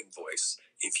your humming voice.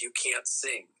 If you can't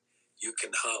sing, you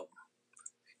can hum.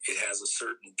 It has a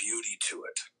certain beauty to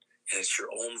it, and it's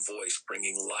your own voice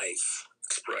bringing life,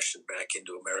 expression back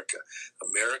into America.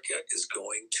 America is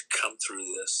going to come through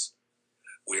this.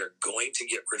 We are going to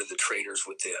get rid of the traitors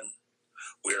within.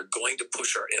 We are going to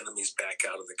push our enemies back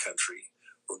out of the country.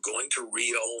 We're going to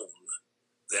re-own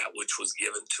that which was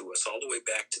given to us all the way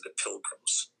back to the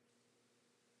Pilgrims.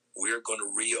 We are going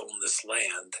to re-own this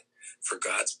land for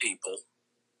God's people.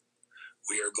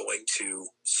 We are going to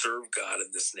serve God in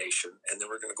this nation, and then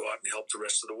we're going to go out and help the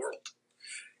rest of the world.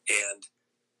 And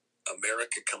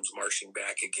America Comes Marching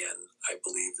Back Again, I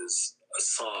believe, is a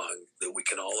song that we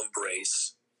can all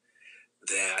embrace,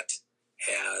 that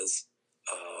has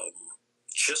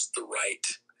just the right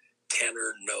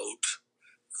tenor, note,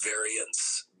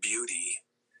 variance, beauty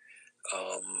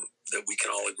that we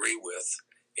can all agree with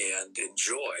and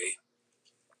enjoy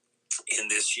in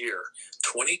this year.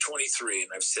 2023,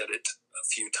 and I've said it a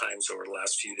few times over the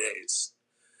last few days,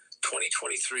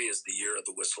 2023 is the year of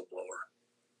the whistleblower.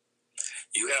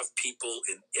 You have people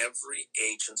in every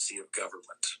agency of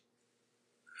government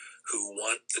who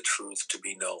want the truth to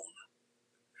be known,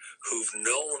 who've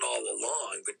known all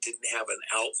along but didn't have an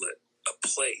outlet, a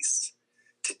place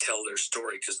to tell their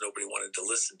story because nobody wanted to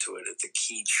listen to it at the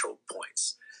key choke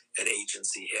points, at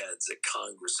agency heads, at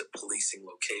Congress, at policing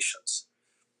locations.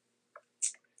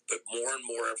 But more and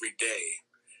more every day,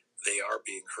 they are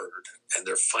being heard, and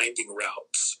they're finding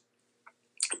routes,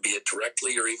 be it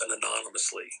directly or even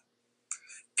anonymously.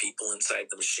 People inside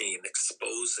the machine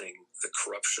exposing the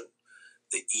corruption,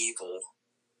 the evil,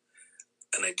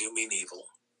 and I do mean evil,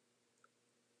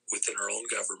 within our own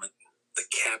government, the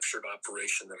captured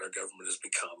operation that our government has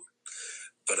become.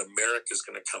 But America is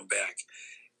going to come back.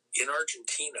 In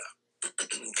Argentina,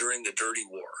 during the Dirty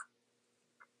War,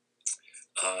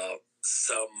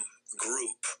 some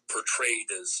group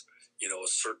portrayed as, a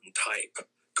certain type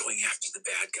going after the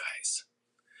bad guys,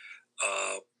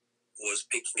 was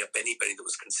picking up anybody that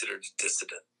was considered a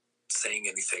dissident, saying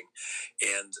anything.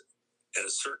 And at a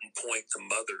certain point, the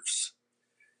mothers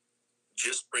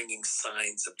just bringing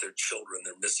signs of their children,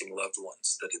 their missing loved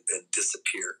ones that had been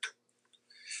disappeared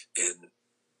in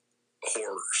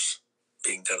horrors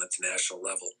being done at the national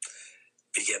level,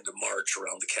 began to march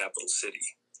around the capital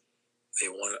city. They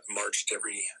marched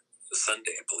every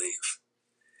Sunday, I believe.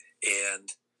 And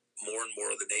more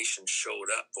of the nation showed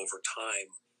up over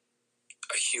time.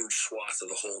 A huge swath of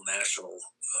the whole national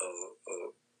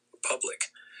public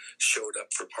showed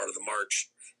up for part of the march,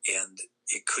 and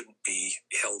it couldn't be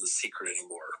held a secret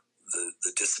anymore.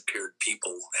 The disappeared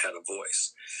people had a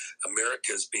voice.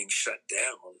 America is being shut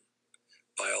down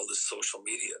by all this social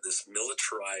media, this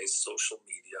militarized social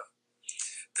media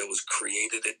that was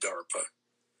created at DARPA,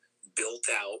 built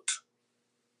out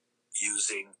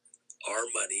using our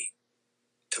money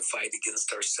to fight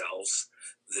against ourselves,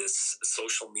 this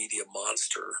social media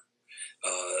monster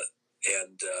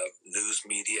and news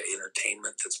media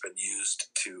entertainment that's been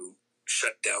used to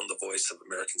shut down the voice of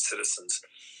American citizens.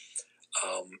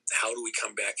 How do we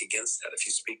come back against that? If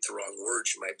you speak the wrong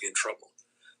words, you might be in trouble.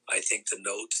 I think the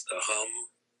notes, the hum,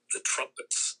 the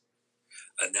trumpets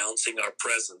announcing our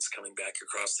presence, coming back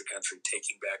across the country,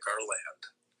 taking back our land,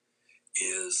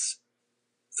 is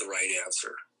the right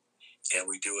answer. And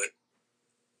we do it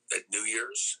at New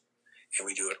Year's, and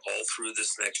we do it all through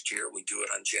this next year. We do it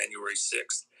on January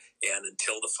 6th, and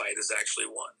until the fight is actually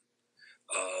won.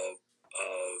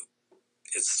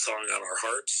 It's a song on our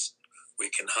hearts. We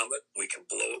can hum it, we can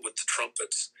blow it with the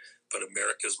trumpets, but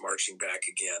America's marching back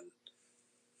again.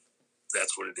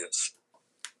 That's what it is.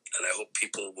 And I hope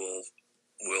people will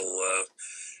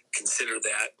consider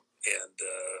that and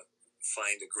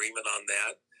find agreement on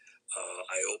that.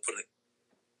 I open it.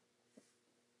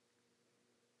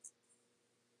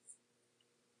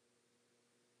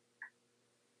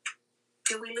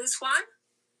 Did we lose Juan?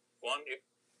 Juan,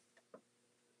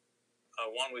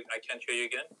 I can't hear you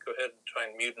again. Go ahead and try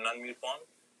and mute and unmute Juan.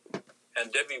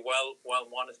 And Debbie, while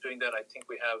Juan is doing that, I think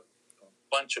we have a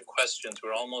bunch of questions.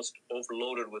 We're almost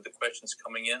overloaded with the questions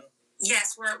coming in.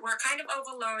 Yes, we're kind of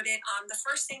overloaded. The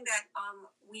first thing that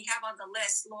we have on the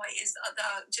list, Loy, is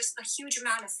just the huge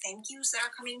amount of thank yous that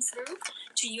are coming through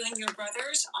to you and your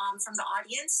brothers from the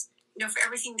audience. For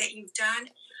everything that you've done.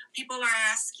 People are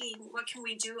asking, what can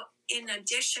we do in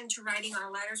addition to writing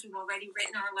our letters? We've already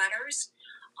written our letters.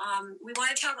 We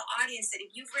want to tell the audience that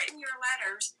if you've written your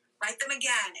letters, write them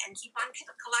again and keep on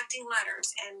collecting letters.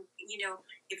 And,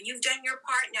 if you've done your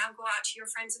part, now go out to your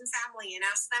friends and family and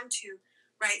ask them to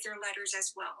write their letters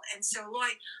as well. And so,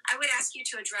 Lloyd, I would ask you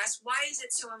to address, why is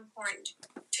it so important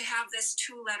to have this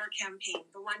 2-letter campaign,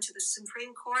 the one to the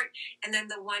Supreme Court and then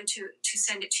the one to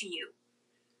send it to you?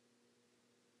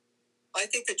 I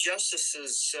think the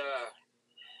justices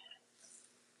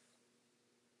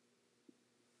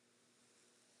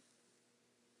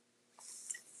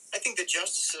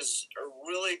are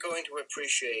really going to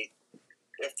appreciate,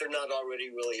 if they're not already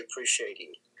really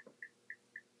appreciating,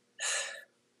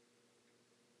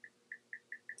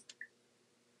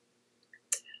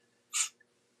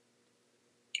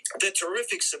 the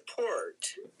terrific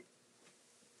support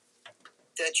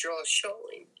that you're all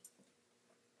showing.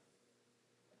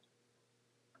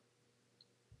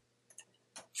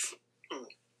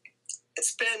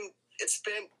 it's been it's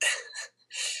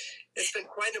been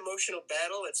quite an emotional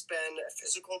battle. It's been a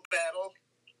physical battle.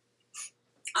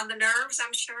 On the nerves,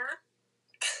 I'm sure.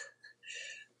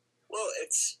 Well,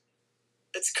 it's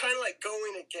kind of like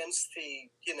going against the,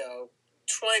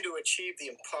 trying to achieve the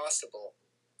impossible.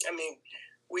 I mean,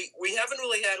 we haven't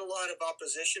really had a lot of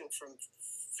opposition from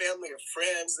family or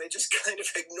friends. They just kind of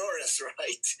ignore us,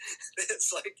 right?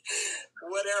 It's like,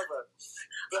 whatever.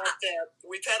 But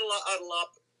we've had a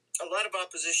lot of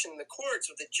opposition in the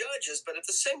courts with the judges, but at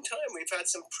the same time, we've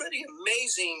had some pretty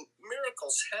amazing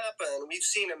miracles happen. We've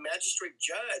seen a magistrate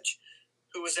judge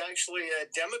who was actually a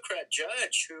Democrat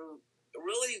judge who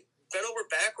really bent over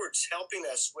backwards helping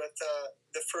us with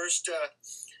the first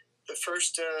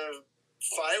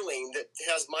filing that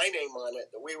has my name on it,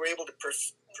 that we were able to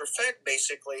perfect,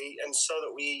 basically, and so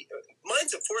that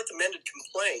mine's a fourth amended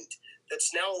complaint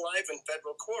that's now alive in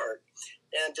federal court,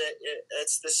 and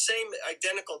it's the same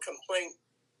identical complaint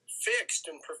fixed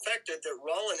and perfected that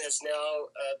Rollin has now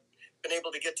been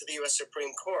able to get to the U.S.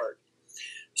 Supreme Court.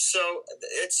 So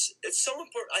it's so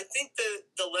important. I think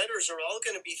the letters are all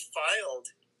going to be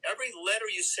filed. Every letter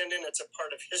you send in, it's a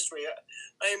part of history.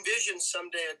 I envision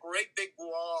someday a great big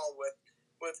wall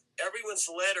with everyone's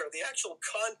letter, the actual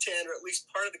content, or at least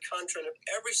part of the content of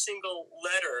every single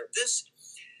letter. This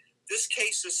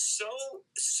case is so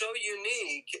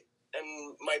unique,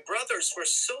 and my brothers were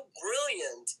so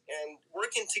brilliant and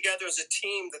working together as a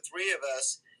team, the three of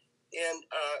us, and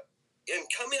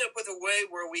coming up with a way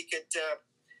where we could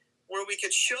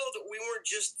show that we weren't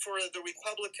just for the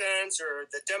Republicans or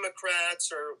the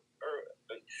Democrats or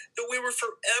that we were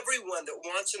for everyone that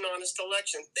wants an honest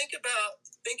election. Think about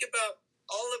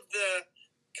all of the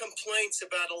complaints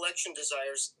about election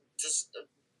deniers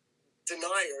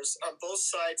on both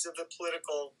sides of the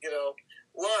political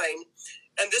line,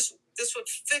 and this would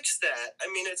fix that. I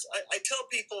mean, I tell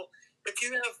people, if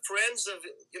you have friends of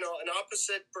an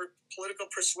opposite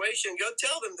political persuasion, go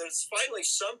tell them there's finally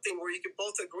something where you can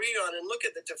both agree on, and look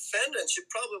at the defendants. You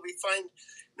probably find,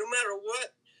 no matter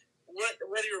what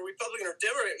whether you're Republican or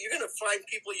Democrat, you're going to find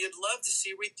people you'd love to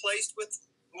see replaced with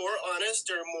more honest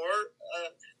or more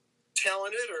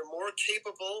talented or more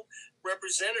capable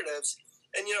representatives.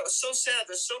 And it's so sad.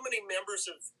 There's so many members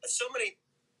of so many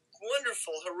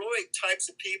wonderful, heroic types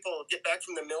of people get back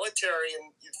from the military,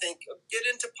 and you think, get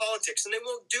into politics, and they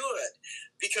won't do it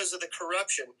because of the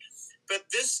corruption. But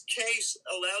this case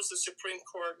allows the Supreme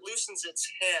Court, loosens its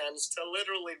hands to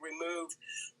literally remove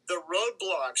the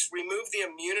roadblocks, remove the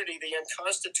immunity, the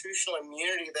unconstitutional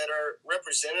immunity that our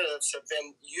representatives have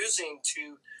been using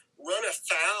to run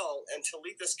afoul and to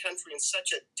lead this country in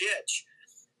such a ditch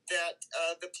that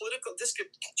this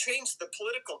could change the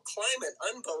political climate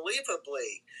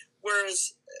unbelievably.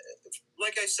 Whereas,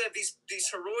 like I said, these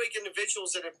heroic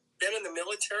individuals that have been in the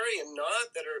military and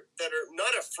that are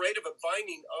not afraid of a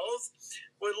binding oath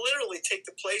would literally take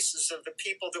the places of the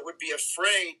people that would be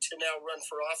afraid to now run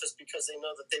for office because they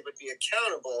know that they would be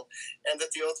accountable and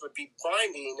that the oath would be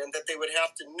binding and that they would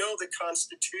have to know the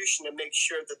Constitution to make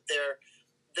sure that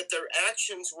their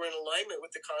actions were in alignment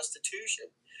with the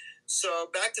Constitution. So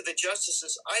back to the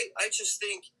justices, I just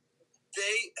think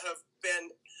they have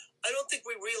been. I don't think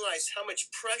we realize how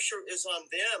much pressure is on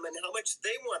them and how much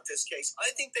they want this case. I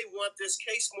think they want this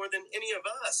case more than any of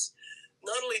us.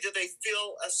 Not only do they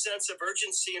feel a sense of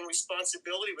urgency and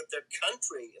responsibility with their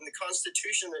country and the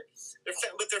Constitution,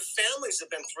 but their families have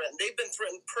been threatened. They've been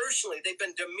threatened personally. They've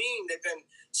been demeaned. They've been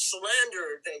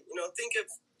slandered. Think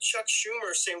of Chuck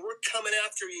Schumer saying, "We're coming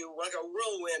after you like a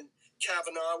whirlwind,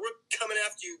 Kavanaugh. We're coming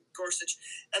after you, Gorsuch,"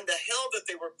 and the hell that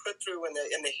they were put through in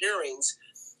the hearings.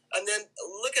 And then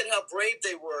look at how brave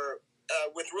they were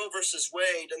with Roe versus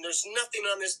Wade. And there's nothing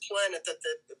on this planet that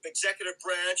the executive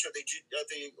branch or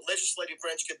the legislative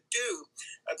branch could do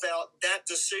about that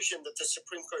decision that the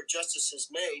Supreme Court justices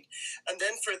made. And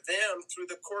then for them, through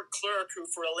the court clerk, who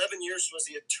for 11 years was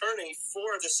the attorney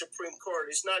for the Supreme Court,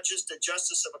 he's not just a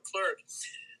justice of a clerk,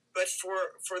 but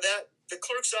for the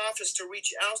clerk's office to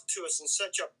reach out to us in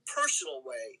such a personal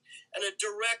way and a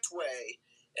direct way.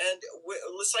 And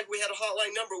it's like we had a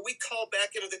hotline number. We call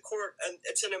back into the court, and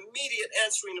it's an immediate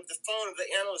answering of the phone of the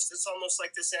analyst. It's almost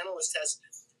like this analyst has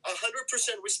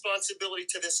 100% responsibility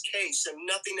to this case, and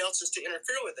nothing else is to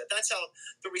interfere with it. That's how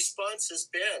the response has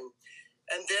been.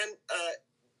 And then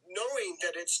knowing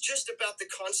that it's just about the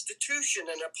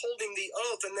Constitution and upholding the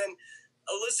oath, and then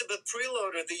Elizabeth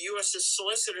Preloader, the U.S.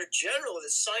 Solicitor General,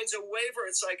 that signs a waiver.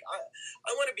 It's like,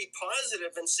 I want to be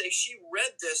positive and say she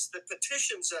read this. The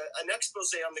petition's an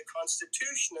expose on the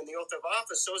Constitution and the oath of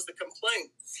office, so is the complaint.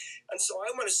 And so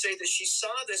I want to say that she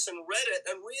saw this and read it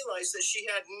and realized that she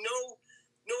had no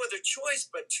no other choice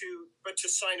but to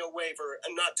sign a waiver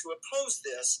and not to oppose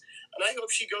this. And I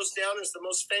hope she goes down as the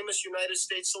most famous United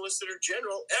States Solicitor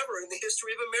General ever in the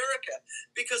history of America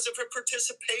because of her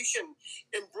participation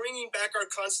in bringing back our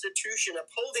Constitution,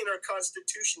 upholding our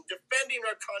Constitution, defending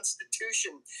our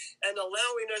Constitution, and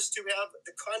allowing us to have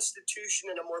the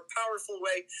Constitution in a more powerful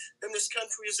way than this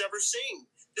country has ever seen.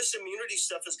 This immunity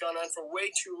stuff has gone on for way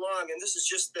too long, and this is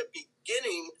just the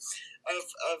beginning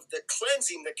of the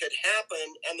cleansing that could happen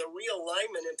and the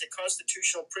realignment into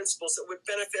constitutional principles that would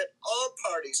benefit all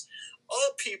parties,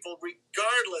 all people,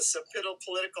 regardless of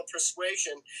political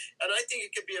persuasion. And I think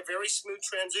it could be a very smooth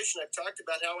transition. I've talked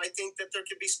about how I think that there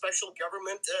could be special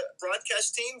government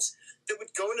broadcast teams that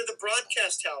would go into the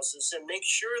broadcast houses and make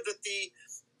sure that the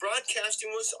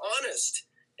broadcasting was honest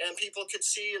and people could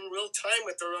see in real time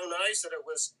with their own eyes that it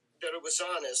was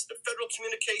honest. The federal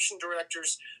communication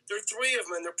directors, there are 3 of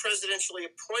them, and they're presidentially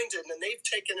appointed, and they've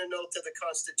taken an oath to the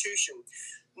Constitution.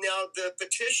 Now, the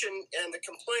petition and the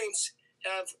complaints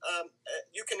have,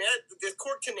 the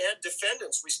court can add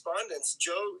defendants, respondents,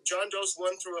 John Doe's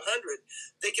 1 through 100.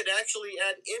 They could actually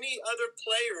add any other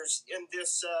players in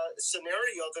this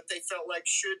scenario that they felt like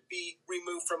should be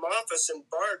removed from office and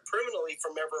barred permanently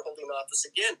from ever holding office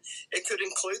again. It could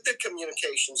include the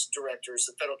communications directors,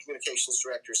 the federal communications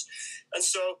directors. And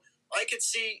so I could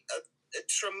see a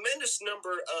tremendous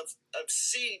number of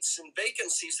seats and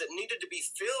vacancies that needed to be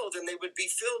filled, and they would be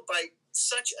filled by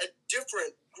such a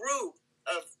different group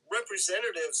of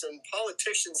representatives and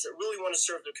politicians that really want to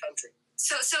serve their country.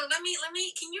 So let me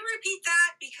can you repeat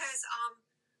that, because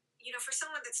for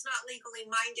someone that's not legally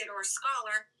minded or a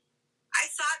scholar, I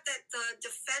thought that the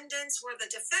defendants were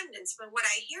the defendants, but what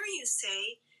I hear you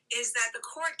say is that the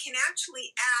court can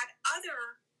actually add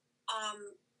other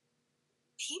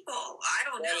people. I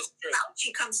don't know. Fauci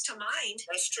comes to mind.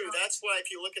 That's true. That's why if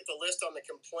you look at the list on the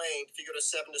complaint, if you go to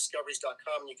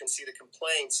 7discoveries.com, you can see the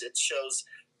complaints. It shows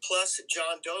plus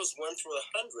John Doe's 1 through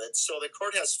 100. So the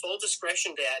court has full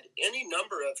discretion to add any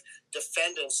number of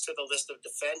defendants to the list of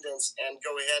defendants and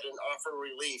go ahead and offer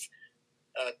relief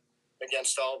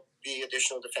against all the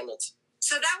additional defendants.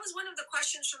 So that was one of the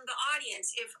questions from the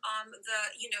audience. If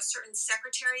certain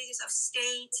secretaries of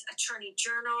state, attorney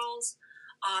generals,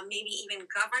 maybe even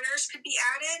governors could be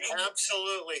added.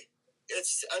 Absolutely.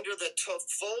 It's under the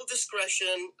full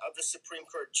discretion of the Supreme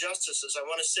Court justices. I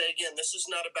want to say again, this is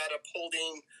not about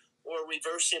upholding or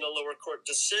reversing a lower court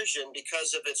decision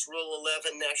because of its Rule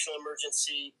 11 national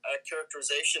emergency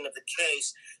characterization of the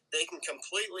case. They can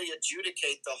completely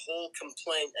adjudicate the whole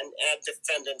complaint and add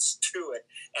defendants to it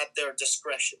at their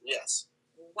discretion. Yes.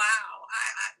 Wow.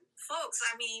 Folks,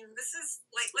 I mean, this is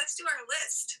like, let's do our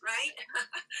list, right?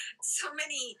 So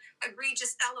many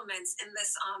egregious elements in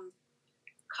this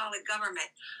call it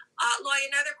government. Lloyd,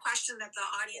 another question that the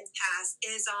audience has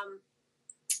is,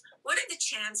 what are the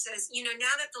chances,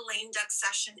 now that the lame duck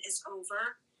session is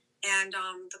over and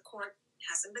the court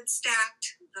hasn't been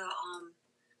stacked,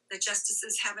 the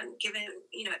justices haven't given,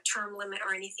 a term limit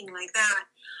or anything like that,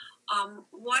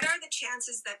 what are the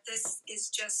chances that this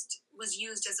was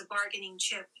used as a bargaining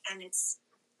chip and it's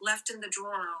left in the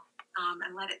drawer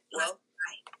and let it die?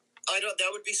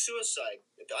 That would be suicide.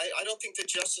 I don't think the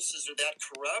justices are that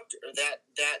corrupt or that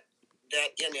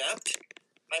inept.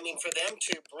 I mean, for them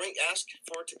to ask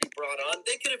for it to be brought on,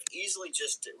 they could have easily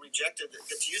just rejected it.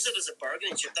 But to use it as a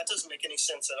bargaining chip, that doesn't make any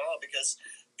sense at all because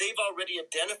they've already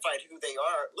identified who they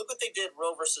are. Look what they did,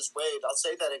 Roe versus Wade. I'll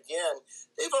say that again.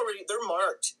 They're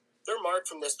marked. They're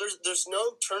marked from this. There's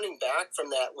no turning back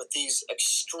from that with these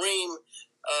extreme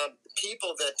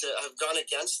people that have gone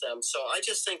against them. So I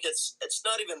just think it's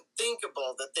not even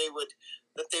thinkable that they would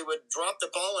drop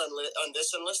the ball on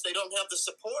this unless they don't have the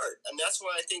support. And that's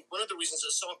why I think one of the reasons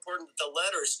it's so important that the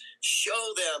letters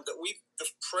show them that the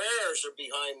prayers are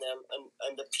behind them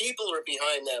and the people are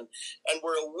behind them and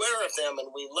we're aware of them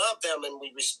and we love them and we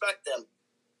respect them.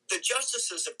 The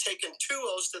justices have taken 2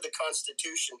 oaths to the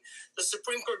Constitution. The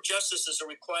Supreme Court justices are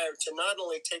required to not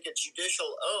only take a judicial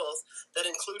oath that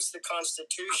includes the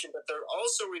Constitution, but they're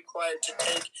also required to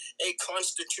take a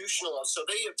constitutional oath. So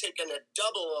they have taken a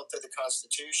double oath to the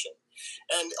Constitution.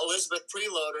 And Elizabeth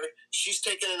Freeloader, she's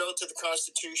taken an oath to the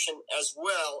Constitution as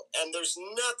well. And there's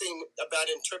nothing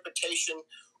about interpretation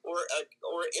or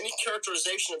any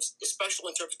characterization of special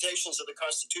interpretations of the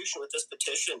Constitution with this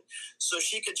petition. So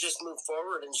she could just move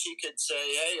forward and she could say,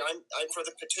 hey, I'm for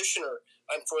the petitioner.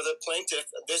 I'm for the plaintiff.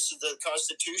 The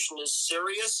Constitution is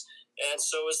serious, and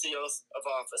so is the oath of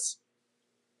office.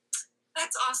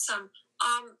 That's awesome.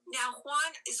 Now,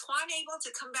 is Juan able to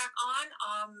come back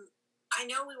on? I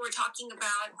know we were talking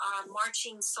about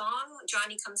marching song,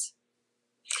 Johnny Comes.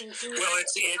 Well,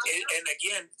 and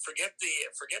again, forget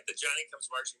the Johnny Comes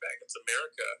Marching Back. It's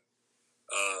America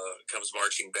comes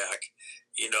marching back.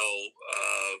 You know,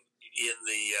 in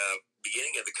the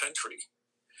beginning of the country,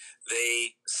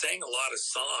 they sang a lot of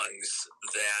songs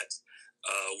that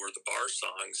were the bar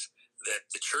songs that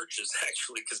the churches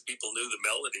actually, because people knew the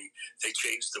melody, they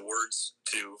changed the words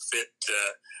to fit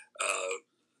the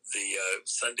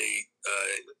Sunday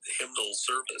hymnal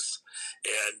service,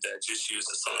 and just use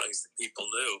the songs that people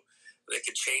knew. They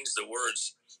could change the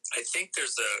words. I think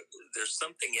there's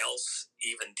something else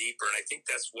even deeper, and I think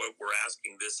that's what we're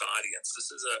asking this audience.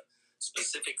 This is a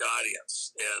specific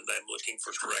audience, and I'm looking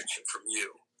for direction from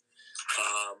you.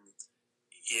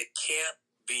 It can't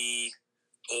be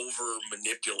over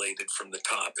manipulated from the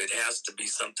top. It has to be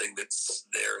something that's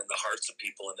there in the hearts of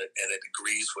people, and it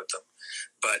agrees with them.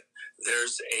 But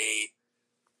there's a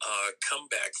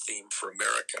comeback theme for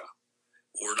America.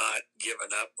 We're not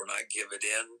giving up. We're not giving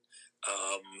in.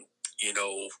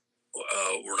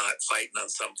 We're not fighting on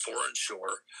some foreign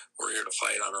shore. We're here to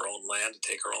fight on our own land, to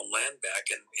take our own land back.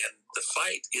 And the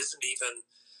fight isn't even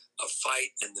a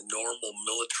fight in the normal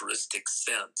militaristic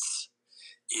sense.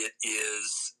 It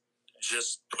is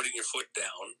just putting your foot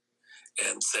down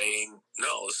and saying,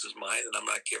 no, this is mine and I'm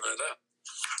not giving it up.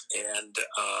 And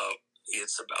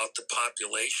it's about the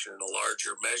population in a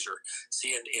larger measure.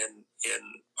 See, in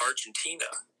Argentina,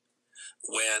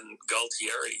 when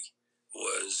Galtieri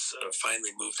was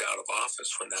finally moved out of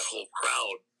office, when that whole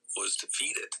crowd was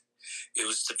defeated, it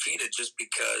was defeated just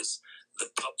because the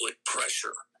public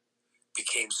pressure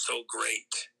became so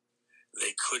great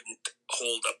they couldn't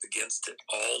hold up against it.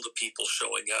 All the people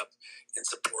showing up in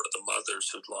support of the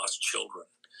mothers who'd lost children,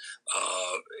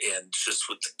 and just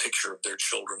with the picture of their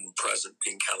children present,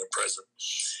 being counted present,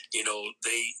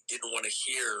 they didn't want to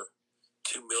hear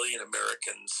 2 million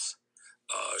Americans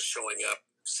showing up,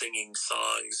 singing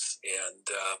songs, and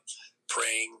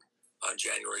praying on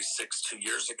January 6th 2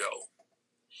 years ago.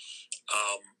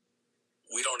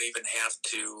 We don't even have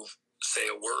to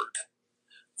say a word.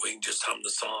 We can just hum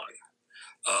the song.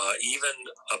 Even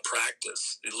a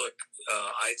practice. Look,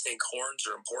 I think horns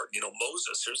are important.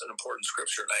 Moses, there's an important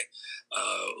scripture, and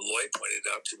Lloyd pointed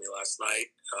it out to me last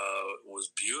night.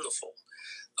 Was beautiful.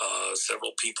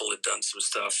 Several people had done some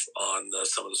stuff on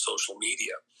some of the social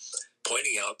media,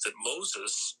 pointing out that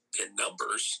Moses, in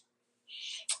Numbers,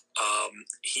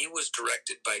 he was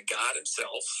directed by God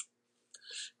himself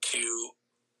to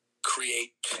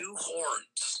create 2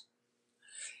 horns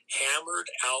hammered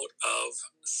out of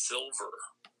silver.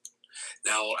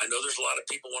 Now, I know there's a lot of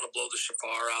people want to blow the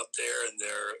shofar out there, and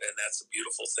that's a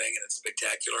beautiful thing, and it's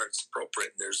spectacular, and it's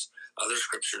appropriate. And there's other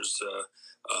scriptures.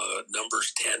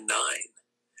 Numbers 10:9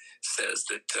 says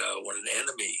that when an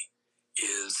enemy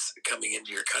is coming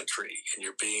into your country and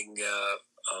you're being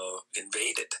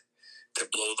invaded, to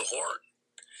blow the horn.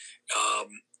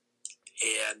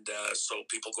 So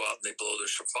people go out and they blow their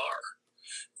shofar.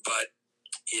 But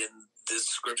in this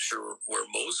scripture where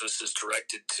Moses is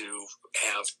directed to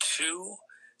have 2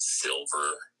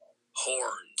 silver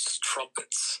horns,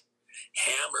 trumpets,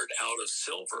 hammered out of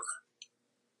silver,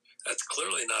 that's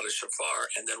clearly not a shofar.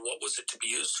 And then what was it to be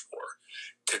used for?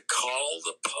 To call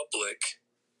the public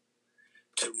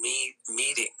to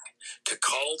meeting, to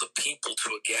call the people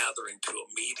to a gathering, to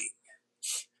a meeting.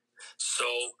 So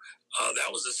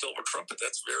that was a silver trumpet.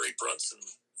 That's very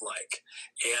Brunson-like.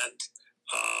 And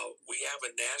we have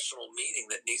a national meeting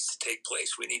that needs to take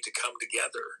place. We need to come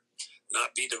together,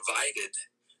 not be divided.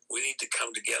 We need to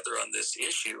come together on this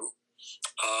issue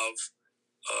of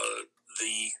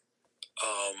the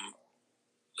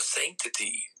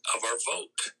sanctity of our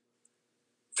vote.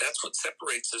 That's what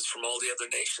separates us from all the other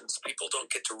nations. People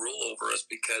don't get to rule over us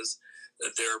because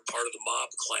they're part of the mob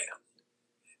clan.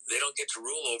 They don't get to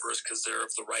rule over us because they're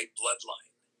of the right bloodline.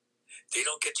 They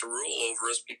don't get to rule over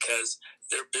us because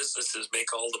their businesses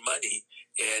make all the money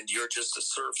and you're just a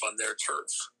serf on their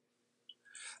turf.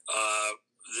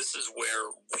 This is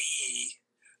where we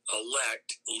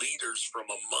elect leaders from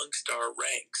amongst our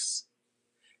ranks.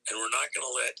 And we're not going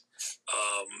to let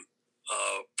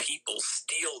people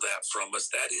steal that from us.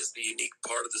 That is the unique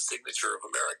part of the signature of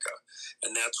America.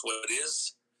 And that's what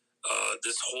is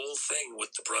this whole thing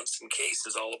with the Brunson case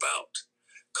is all about.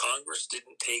 Congress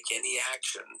didn't take any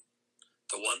action.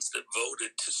 The ones that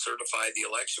voted to certify the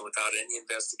election without any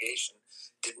investigation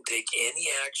didn't take any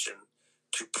action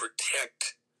to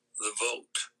protect the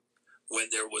vote when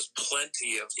there was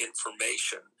plenty of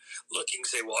information. Look, you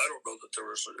can say, well, I don't know that there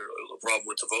was a problem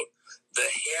with the vote. The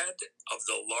head of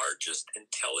the largest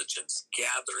intelligence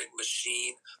gathering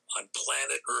machine on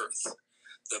planet Earth,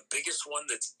 the biggest one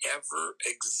that's ever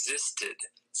existed,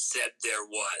 said there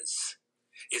was.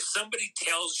 If somebody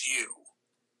tells you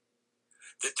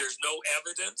that there's no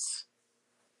evidence,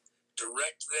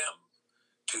 direct them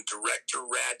to Director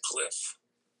Radcliffe,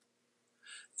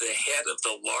 the head of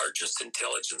the largest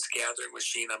intelligence gathering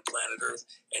machine on planet Earth,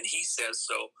 and he says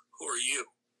so. Who are you?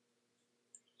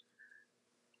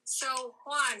 So,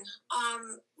 Juan,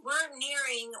 we're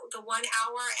nearing the 1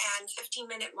 hour and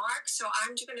 15-minute mark, so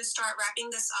I'm going to start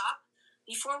wrapping this up.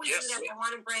 Before we do that, I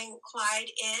want to bring Clyde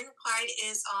in. Clyde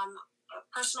is a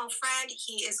personal friend.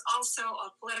 He is also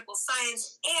a political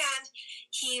science, and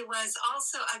he was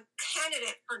also a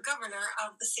candidate for governor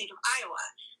of the state of Iowa.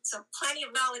 So plenty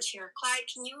of knowledge here. Clyde,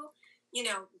 can you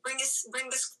bring this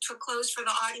to a close for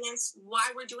the audience,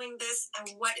 why we're doing this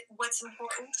and what's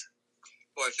important?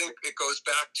 Well, I think it goes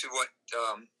back to what,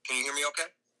 can you hear me okay?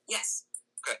 Yes.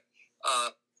 Okay.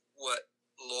 What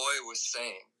Loy was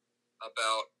saying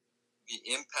about the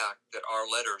impact that our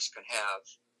letters can have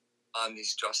on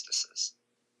these justices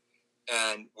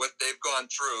and what they've gone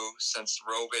through since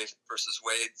Roe versus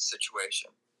Wade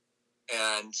situation,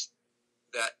 and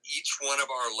that each one of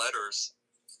our letters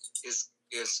is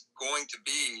going to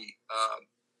be,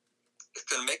 it's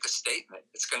going to make a statement.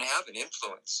 It's going to have an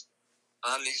influence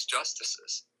on these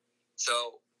justices.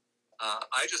 So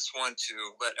I just want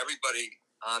to let everybody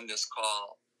on this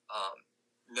call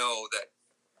know that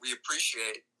we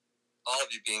appreciate all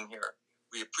of you being here.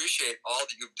 We appreciate all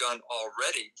that you've done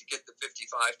already to get the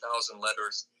 55,000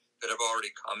 letters that have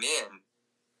already come in.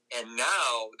 And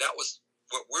now that was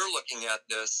what we're looking at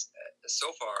this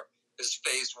so far is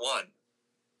phase 1.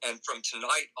 And from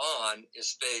tonight on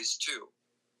is phase 2.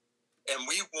 And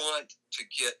we want to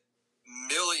get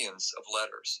millions of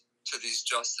letters to these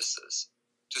justices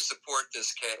to support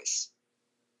this case.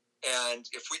 And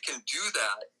if we can do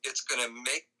that, it's going to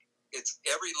make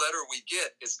every letter we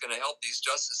get is going to help these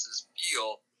justices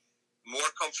feel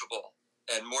more comfortable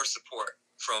and more support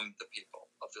from the people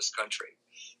of this country.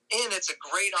 And it's a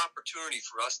great opportunity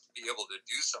for us to be able to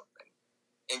do something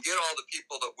and get all the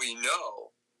people that we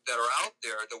know that are out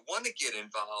there that want to get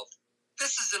involved.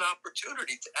 This is an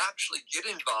opportunity to actually get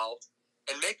involved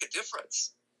and make a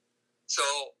difference. So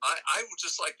I would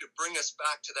just like to bring us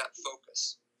back to that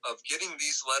focus of getting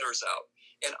these letters out.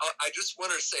 And I just want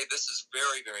to say this is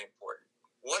very, very important.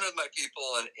 One of my people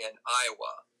in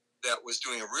Iowa that was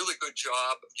doing a really good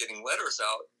job of getting letters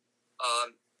out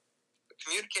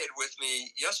communicated with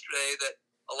me yesterday that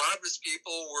a lot of his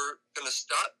people were going to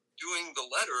stop doing the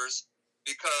letters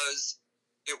because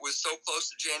it was so close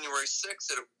to January 6th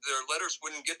that their letters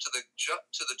wouldn't get to the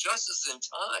justices in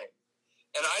time.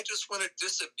 And I just want to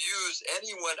disabuse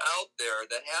anyone out there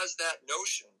that has that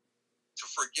notion to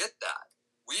forget that.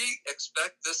 We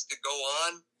expect this to go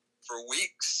on for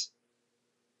weeks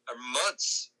or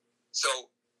months.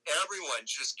 So everyone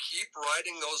just keep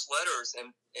writing those letters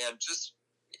and just,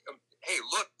 hey,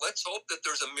 look, let's hope that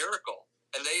there's a miracle.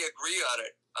 And they agree on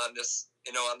it on this,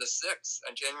 on the 6th,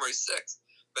 on January 6th.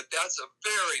 But that's a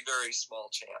very, very small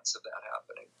chance of that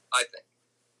happening, I think.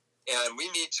 And we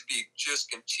need to be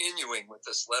just continuing with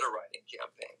this letter writing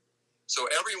campaign. So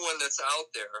everyone that's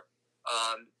out there,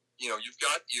 you can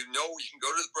go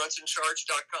to the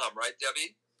BrunsonCharge.com, right,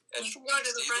 Debbie? And you can go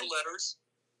to the letters.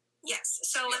 Yes.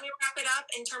 So let me wrap it up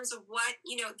in terms of what,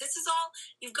 this is all,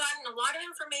 you've gotten a lot of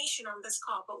information on this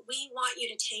call, but we want you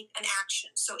to take an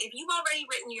action. So if you've already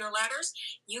written your letters,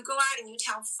 you go out and you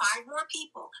tell 5 more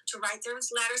people to write those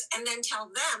letters and then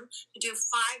tell them to do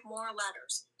 5 more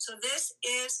letters. So this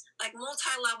is like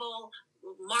multi-level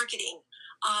marketing,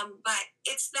 but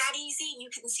it's that easy.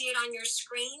 You can see it on your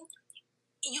screen.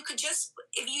 You could just,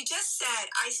 if you just said,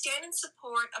 I stand in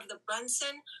support of the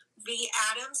Brunson v.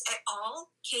 Adams et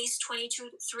al., case 22-380,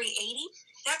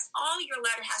 that's all your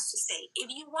letter has to say.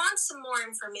 If you want some more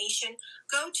information,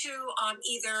 go to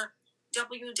either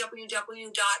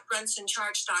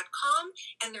www.brunsoncharge.com,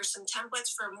 and there's some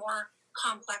templates for a more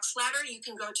complex letter. You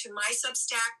can go to my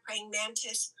Substack, Praying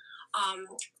Mantis,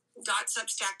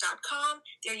 .substack.com.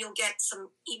 There you'll get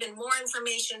some even more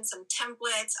information, some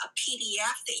templates, a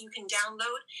PDF that you can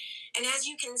download. And as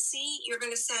you can see, you're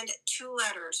going to send 2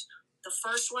 letters. The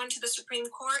first one to the Supreme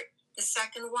Court, the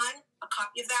second one, a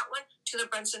copy of that one, to the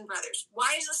Brunson brothers.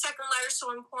 Why is the second letter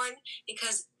so important?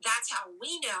 Because that's how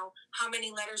we know how many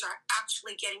letters are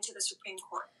actually getting to the Supreme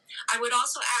Court. I would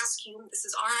also ask you, this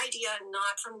is our idea,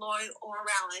 not from Lloyd or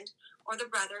Rowland or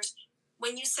the brothers,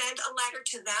 when you send a letter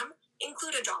to them,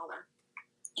 include $1.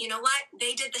 You know what?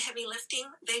 They did the heavy lifting.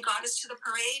 They got us to the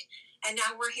parade, and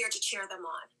now we're here to cheer them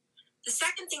on. The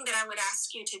second thing that I would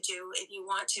ask you to do, if you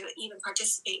want to even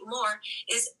participate more,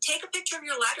 is take a picture of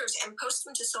your letters and post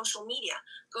them to social media.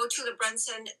 Go to the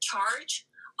Brunson Charge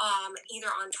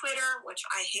either on Twitter, which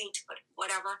I hate, but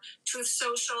whatever, Truth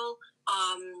Social,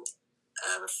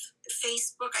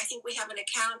 Facebook. I think we have an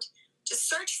account. Just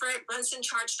search for it,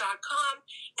 BrunsonCharge.com.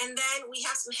 And then we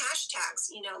have some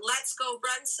hashtags, Let's Go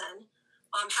Brunson.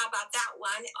 How about that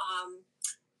one?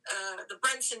 The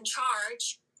Brunson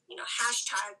Charge,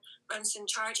 hashtag Brunson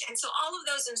Charge. And so all of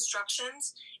those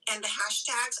instructions and the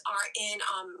hashtags are in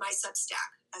my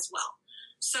Substack as well.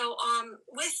 So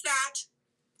with that,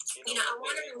 I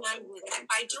want to remind you that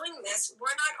by doing this,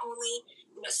 we're not only,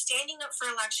 standing up for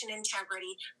election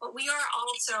integrity, but we are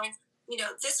also,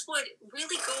 this would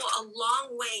really go a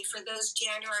long way for those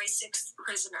January 6th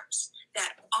prisoners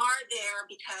that are there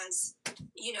because,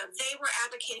 they were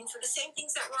advocating for the same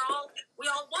things that we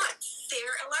all want,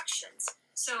 fair elections.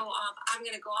 So I'm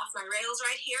going to go off my rails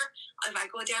right here. If I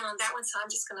go down on that one, so I'm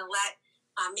just going to let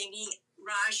maybe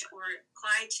Raj or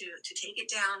Clyde to take it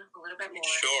down a little bit more.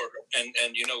 Sure, and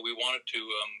we wanted to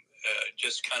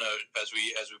just kind of as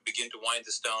we begin to wind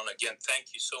this down again.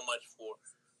 Thank you so much for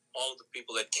all the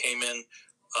people that came in.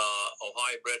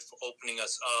 Ohio Brett for opening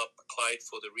us up, Clyde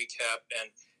for the recap, and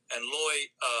Lloyd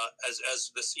as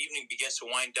this evening begins to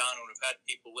wind down, and we've had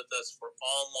people with us for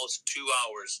almost 2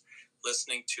 hours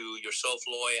listening to yourself,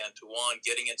 Lloyd, and to Juan,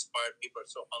 getting inspired. People are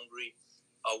so hungry.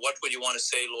 What would you want to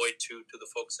say, Lloyd, to the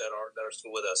folks that are still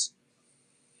with us?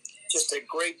 Just a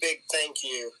great big thank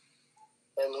you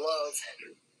and love.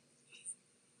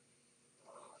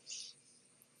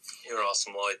 You're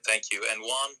awesome, Lloyd. Thank you. And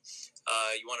Juan,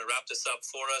 you want to wrap this up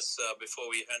for us before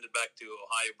we hand it back to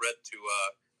Ohio Brett to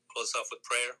close off with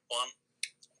prayer? Juan?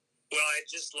 Well, I'd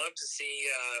just love to see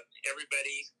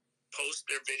everybody post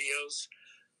their videos,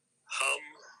 hum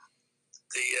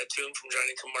the tune from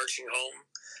Johnny Come Marching Home.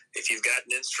 If you've got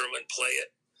an instrument, play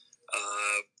it.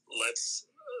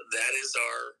 That is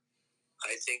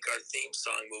I think our theme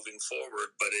song moving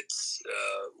forward, but it's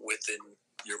within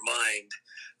your mind,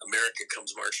 America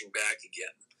Comes Marching Back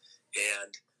Again.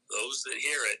 And those that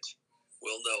hear it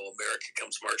will know America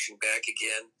comes marching back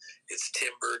again. It's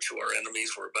timber to our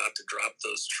enemies. We're about to drop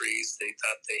those trees. They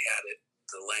thought they had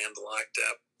the land locked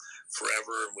up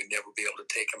forever, and we'd never be able to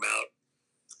take them out.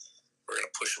 We're going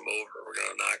to push them over. We're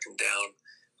going to knock them down.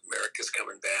 America's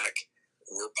coming back.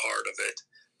 We're part of it.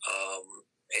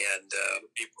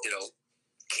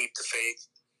 Keep the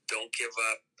faith. Don't give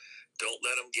up. Don't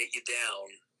let them get you down.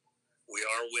 We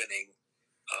are winning.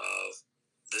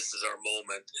 This is our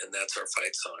moment, and that's our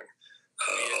fight song.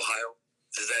 Ohio,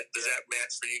 does that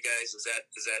match for you guys? Is that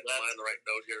on the right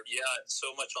note here? Yeah, it's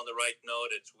so much on the right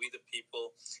note. It's we the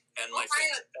people. And my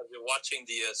friends, as you're watching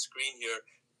the screen here,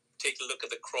 take a look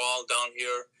at the crawl down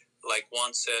here. Like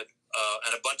Juan said,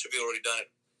 and a bunch of you already done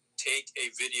it. Take a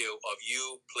video of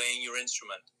you playing your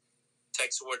instrument.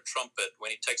 Text the word trumpet.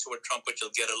 When you text the word trumpet,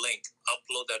 you'll get a link.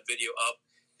 Upload that video up,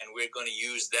 and we're going to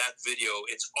use that video.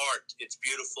 It's art. It's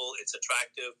beautiful. It's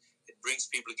attractive. It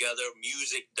brings people together.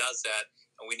 Music does that,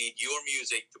 and we need your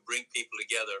music to bring people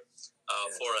together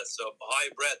for us. So,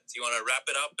 hi, Brett. You want to wrap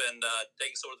it up and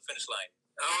take us over the finish line?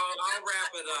 I'll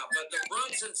wrap it up. But the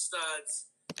Brunson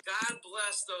studs, God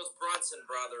bless those Brunson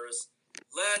brothers.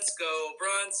 Let's go,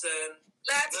 Brunson.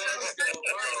 Let's go, Brunson.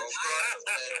 I have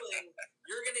a feeling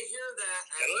you're going to hear that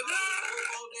at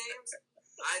football games.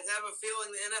 I have a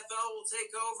feeling the NFL will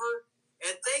take over.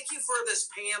 And thank you for this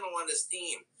panel on this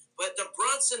team. But the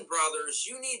Brunson brothers,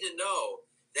 you need to know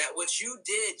that what you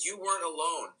did, you weren't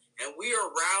alone. And we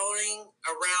are rallying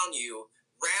around you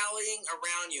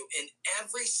in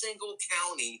every single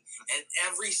county and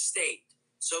every state.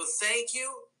 So thank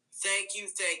you.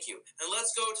 And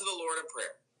let's go to the Lord in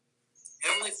prayer.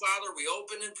 Heavenly Father, we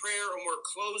open in prayer and we're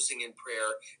closing in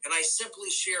prayer. And I simply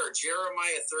share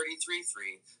Jeremiah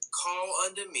 33:3. Call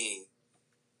unto me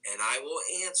and I will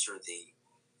answer thee.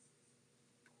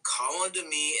 Call unto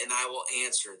me and I will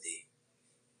answer thee.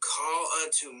 Call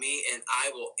unto me and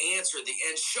I will answer thee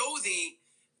and show thee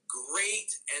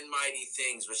great and mighty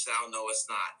things which thou knowest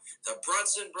not. The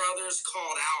Brunson brothers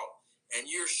called out, and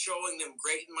you're showing them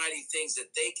great and mighty things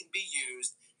that they can be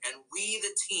used, and we,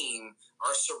 the team,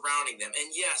 are surrounding them.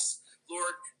 And yes,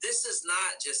 Lord, this is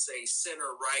not just a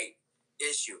center-right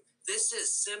issue. This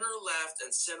is center-left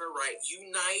and center-right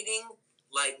uniting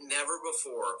like never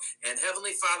before. And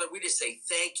Heavenly Father, we just say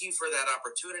thank you for that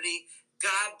opportunity.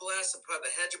 God bless and put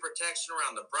the hedge of protection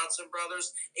around the Brunson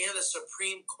brothers and the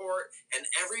Supreme Court and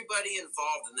everybody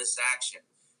involved in this action.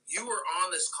 You were on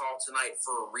this call tonight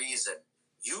for a reason.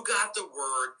 You got the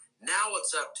word. Now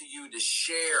it's up to you to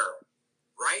share.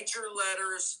 Write your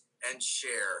letters and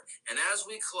share. And as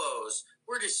we close,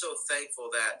 we're just so thankful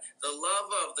that the love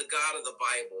of the God of the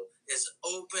Bible is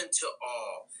open to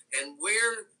all. And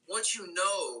once you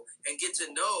know and get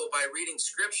to know by reading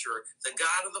Scripture, the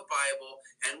God of the Bible,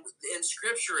 and in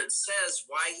Scripture it says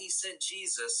why he sent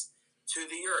Jesus to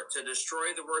the earth, to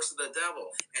destroy the works of the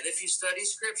devil. And if you study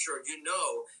Scripture, you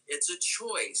know it's a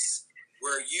choice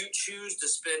where you choose to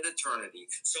spend eternity.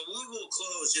 So we will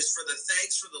close just for the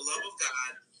thanks for the love of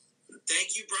God.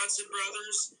 Thank you, Brunson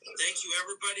Brothers. Thank you,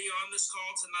 everybody on this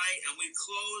call tonight. And we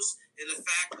close in the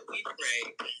fact that we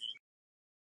pray,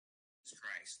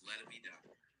 Christ, let it be done.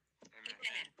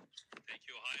 Amen. Thank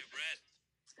you, Ohio Brett.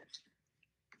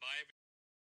 Bye.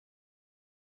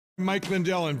 Mike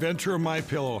Lindell, inventor of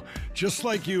MyPillow. Just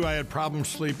like you, I had problems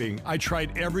sleeping. I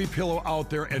tried every pillow out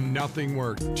there and nothing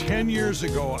worked. 10 years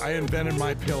ago, I invented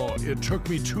MyPillow. It took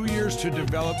me 2 years to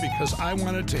develop because I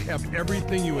wanted to have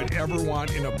everything you would ever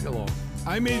want in a pillow.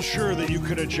 I made sure that you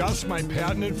could adjust my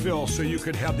patented fill so you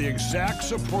could have the exact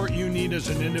support you need as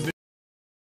an individual.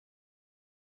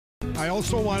 I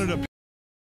also wanted a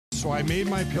so I made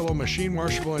MyPillow machine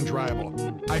washable and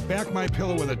dryable. I back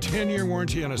MyPillow with a 10-year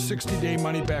warranty and a 60-day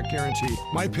money-back guarantee.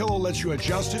 MyPillow lets you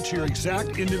adjust it to your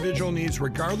exact individual needs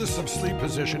regardless of sleep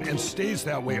position and stays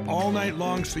that way all night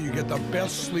long so you get the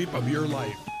best sleep of your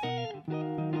life.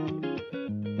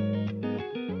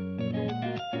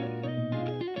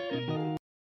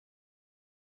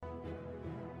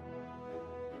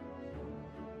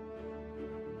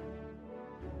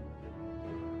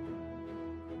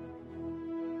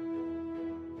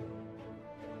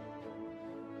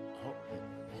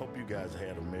 Hope you guys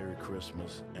had a Merry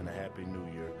Christmas and a Happy New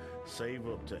Year. Save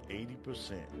up to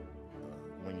 80%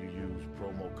 when you use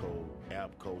promo code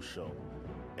APCO-SHOW,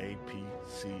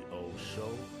 APCO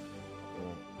SHOW,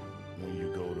 when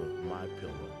you go to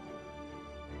MyPillow.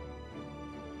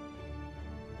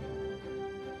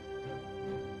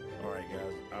 All right,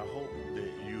 guys, I hope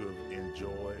that you have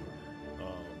enjoyed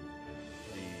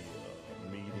the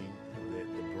meeting that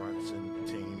the Brunson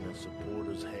team and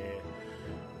supporters had.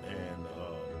 And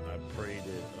I pray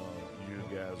that you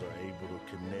guys are able to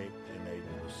connect and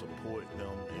able to support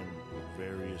them in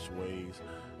various ways,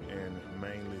 and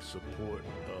mainly support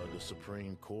the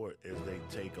Supreme Court as they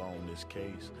take on this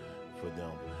case for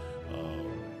them.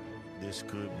 This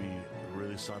could be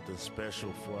really something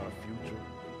special for our future.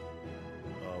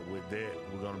 With that,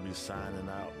 we're going to be signing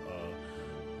out.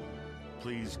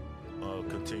 Please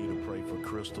continue to pray for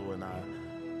Crystal and I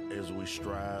as we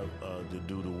strive to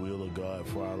do the will of God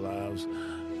for our lives,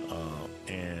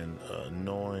 and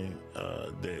knowing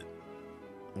that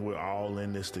we're all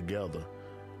in this together.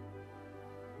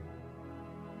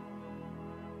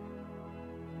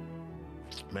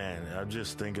 Man, I'm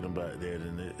just thinking about that,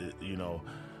 and you know,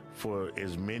 for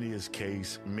as many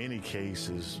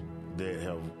cases that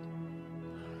have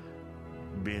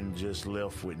been just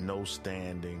left with no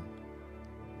standing.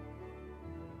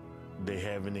 They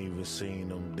haven't even seen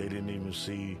them. They didn't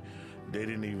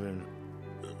even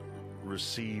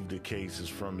receive the cases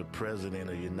from the President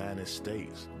of the United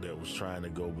States that was trying to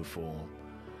go before them.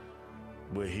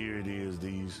 But here it is,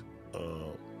 these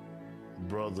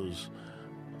brothers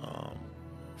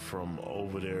from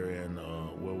over there in,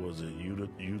 where was it,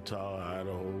 Utah,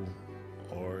 Idaho,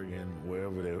 Oregon,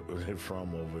 wherever they're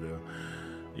from over there.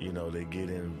 You know, they get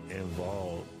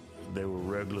involved. They were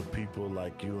regular people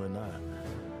like you and I.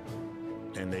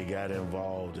 And they got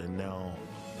involved, and now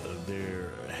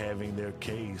they're having their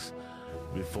case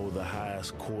before the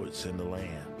highest courts in the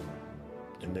land.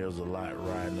 And there's a lot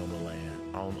riding on the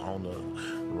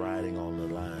land, riding on the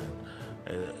line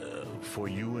for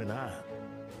you and I,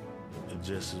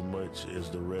 just as much as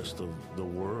the rest of the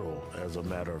world, as a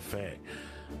matter of fact.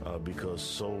 Because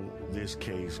so this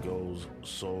case goes,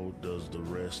 so does the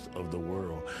rest of the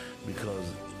world.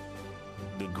 Because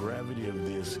the gravity of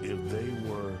this, if they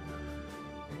were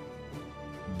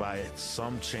by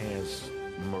some chance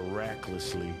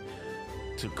miraculously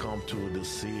to come to a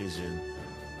decision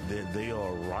that they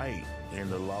are right in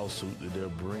the lawsuit that they're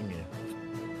bringing,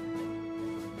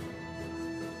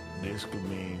 this could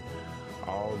mean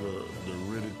all the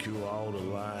ridicule, all the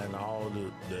lying, all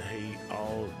the hate,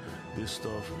 all this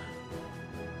stuff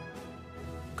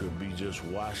could be just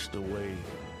washed away,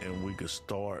 and we could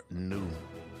start new.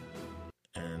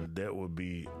 And that would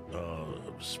be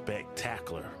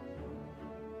spectacular.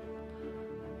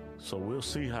 So we'll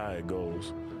see how it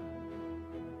goes.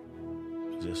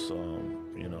 Just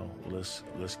you know, let's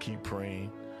keep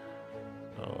praying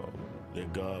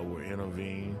that God will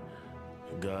intervene,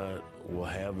 God will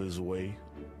have his way,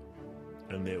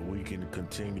 and that we can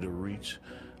continue to reach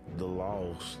the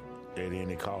lost at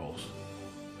any cost.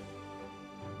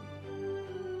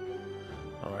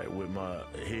 All right, with my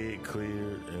head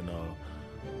cleared and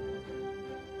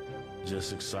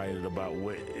just excited about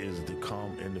what is to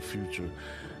come in the future.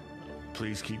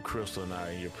 Please keep Crystal and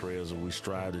I in your prayers as we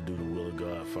strive to do the will of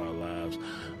God for our lives,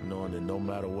 knowing that no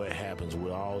matter what happens,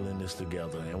 we're all in this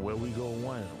together. And where we go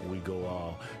one, we go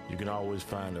all. You can always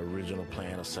find the original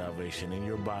plan of salvation in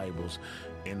your Bibles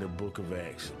in the book of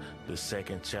Acts, the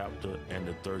 2nd chapter and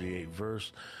the 38th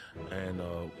verse. And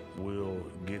we'll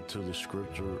get to the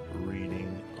scripture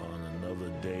reading on another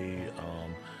day.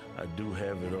 I do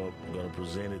have it up. I'm going to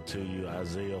present it to you,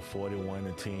 Isaiah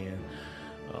 41:10.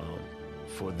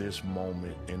 For this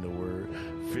moment in the word,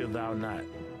 fear thou not,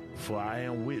 for I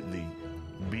am with thee.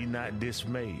 Be not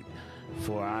dismayed,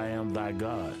 for I am thy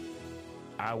God.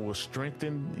 I will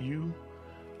strengthen you.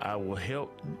 I will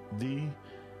help thee.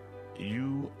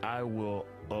 I will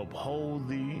uphold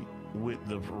thee with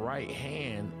the right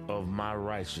hand of my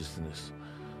righteousness.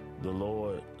 The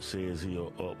Lord says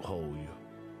he'll uphold you.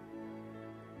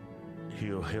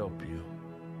 He'll help you.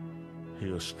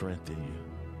 He'll strengthen you.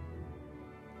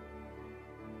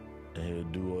 And he'll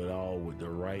do it all with the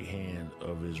right hand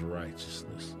of his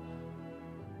righteousness.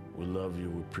 We love you.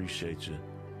 We appreciate you.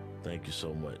 Thank you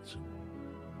so much.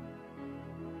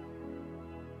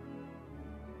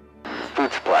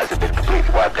 Food supplies have been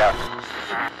completely wiped out.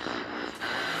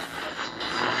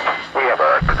 We have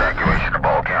a evacuation of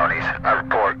all counties. I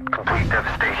report complete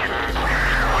devastation.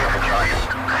 We have a giant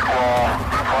squall,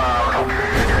 cloud,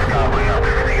 just gobbling up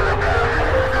everything in their path.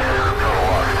 This is a total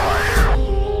loss of life.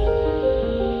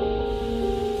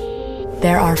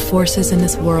 There are forces in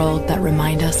this world that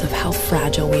remind us of how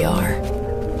fragile we are.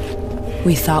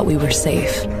 We thought we were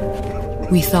safe.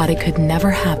 We thought it could never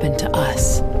happen to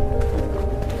us.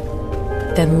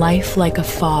 Then life like a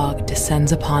fog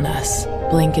descends upon us,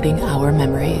 blanketing our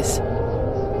memories.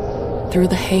 Through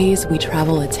the haze, we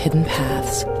travel its hidden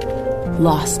paths,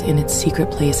 lost in its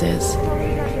secret places.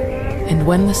 And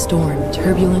when the storm,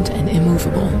 turbulent and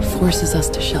immovable, forces us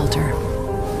to shelter,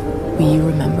 we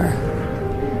remember.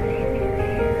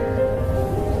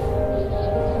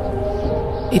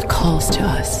 It calls to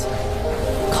us,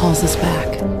 calls us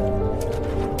back.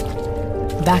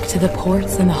 Back to the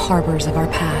ports and the harbors of our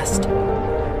past.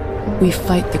 We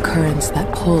fight the currents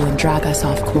that pull and drag us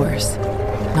off course,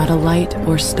 not a light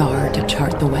or star to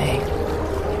chart the way.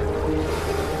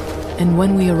 And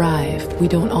when we arrive, we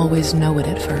don't always know it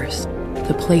at first,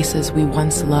 the places we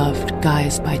once loved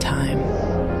guised by time.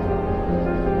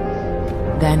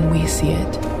 Then we see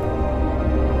it,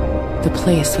 the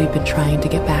place we've been trying to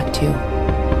get back to.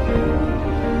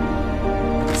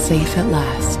 Safe at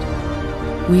last,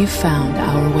 we've found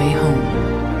our way home.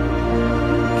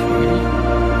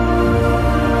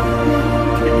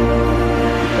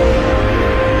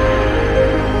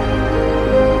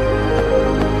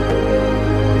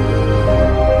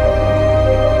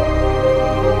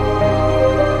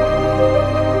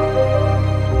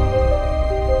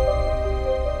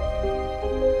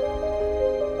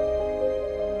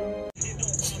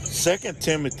 Second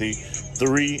Timothy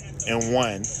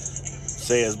 3:1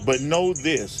 says, but know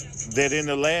this, that in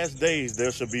the last days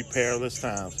there shall be perilous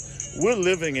times. We're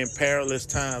living in perilous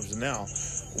times now,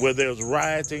 where there's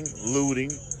rioting,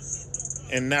 looting,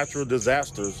 and natural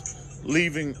disasters,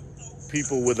 leaving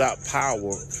people without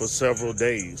power for several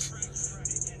days.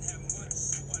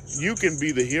 You can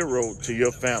be the hero to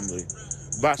your family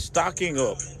by stocking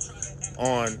up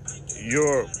on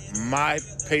your My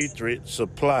Patriot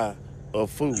supply of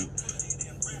food.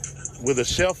 With a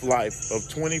shelf life of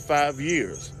 25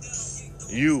 years,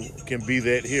 you can be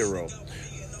that hero.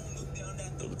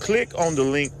 Click on the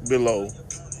link below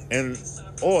and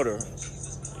order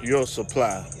your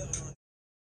supply.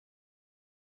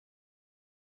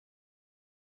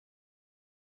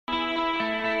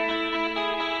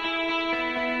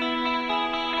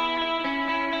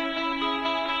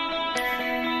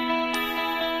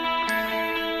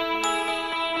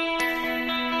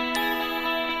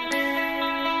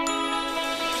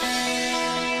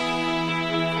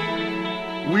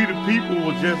 We the people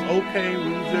were just okay. We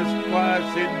was just quiet,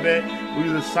 sitting back. We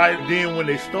was excited. Then when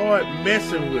they started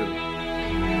messing with it,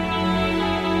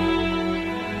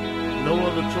 no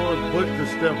other choice but to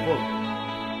step up.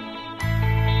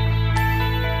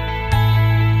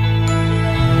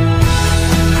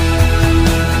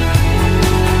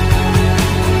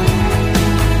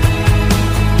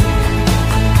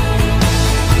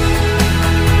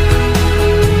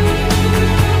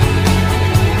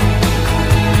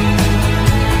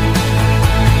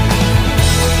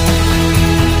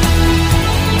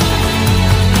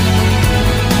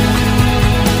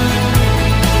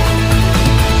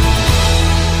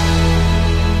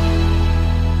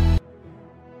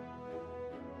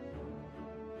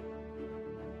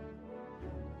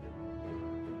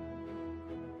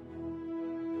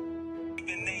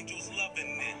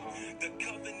 covenant. The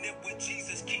covenant with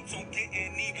Jesus keeps on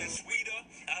getting even sweeter.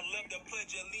 I love to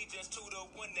pledge allegiance to the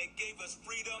one that gave us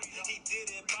freedom. He did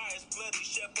it by his blood. He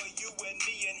shed for you and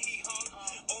me, and he hung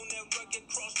on that rugged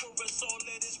cross for us all.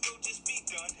 Let his will just be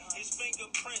done. His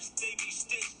fingerprints, they be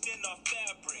stitched in our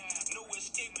fabric. No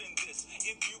escaping this.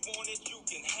 If you want it, you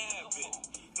can have it.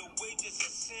 The wages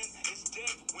of sin is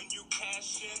death when you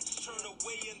cash in. Turn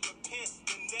away and repent.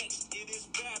 The next, it is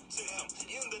baptism.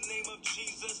 In the name of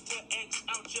Jesus, to X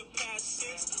out your past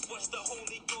sins. Watch the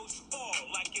Holy Ghost fall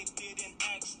like it did in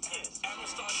Acts 10. After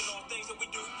starting all things that we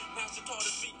do, Pastor taught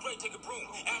us be great, take a broom.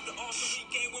 After awesome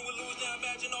weekend, when we lose, now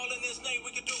imagine all in His name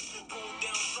we could do. Pull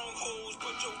down strongholds,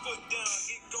 put your foot down,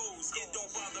 it goes. It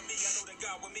don't bother me, I know that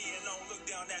God with me, and I don't look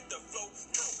down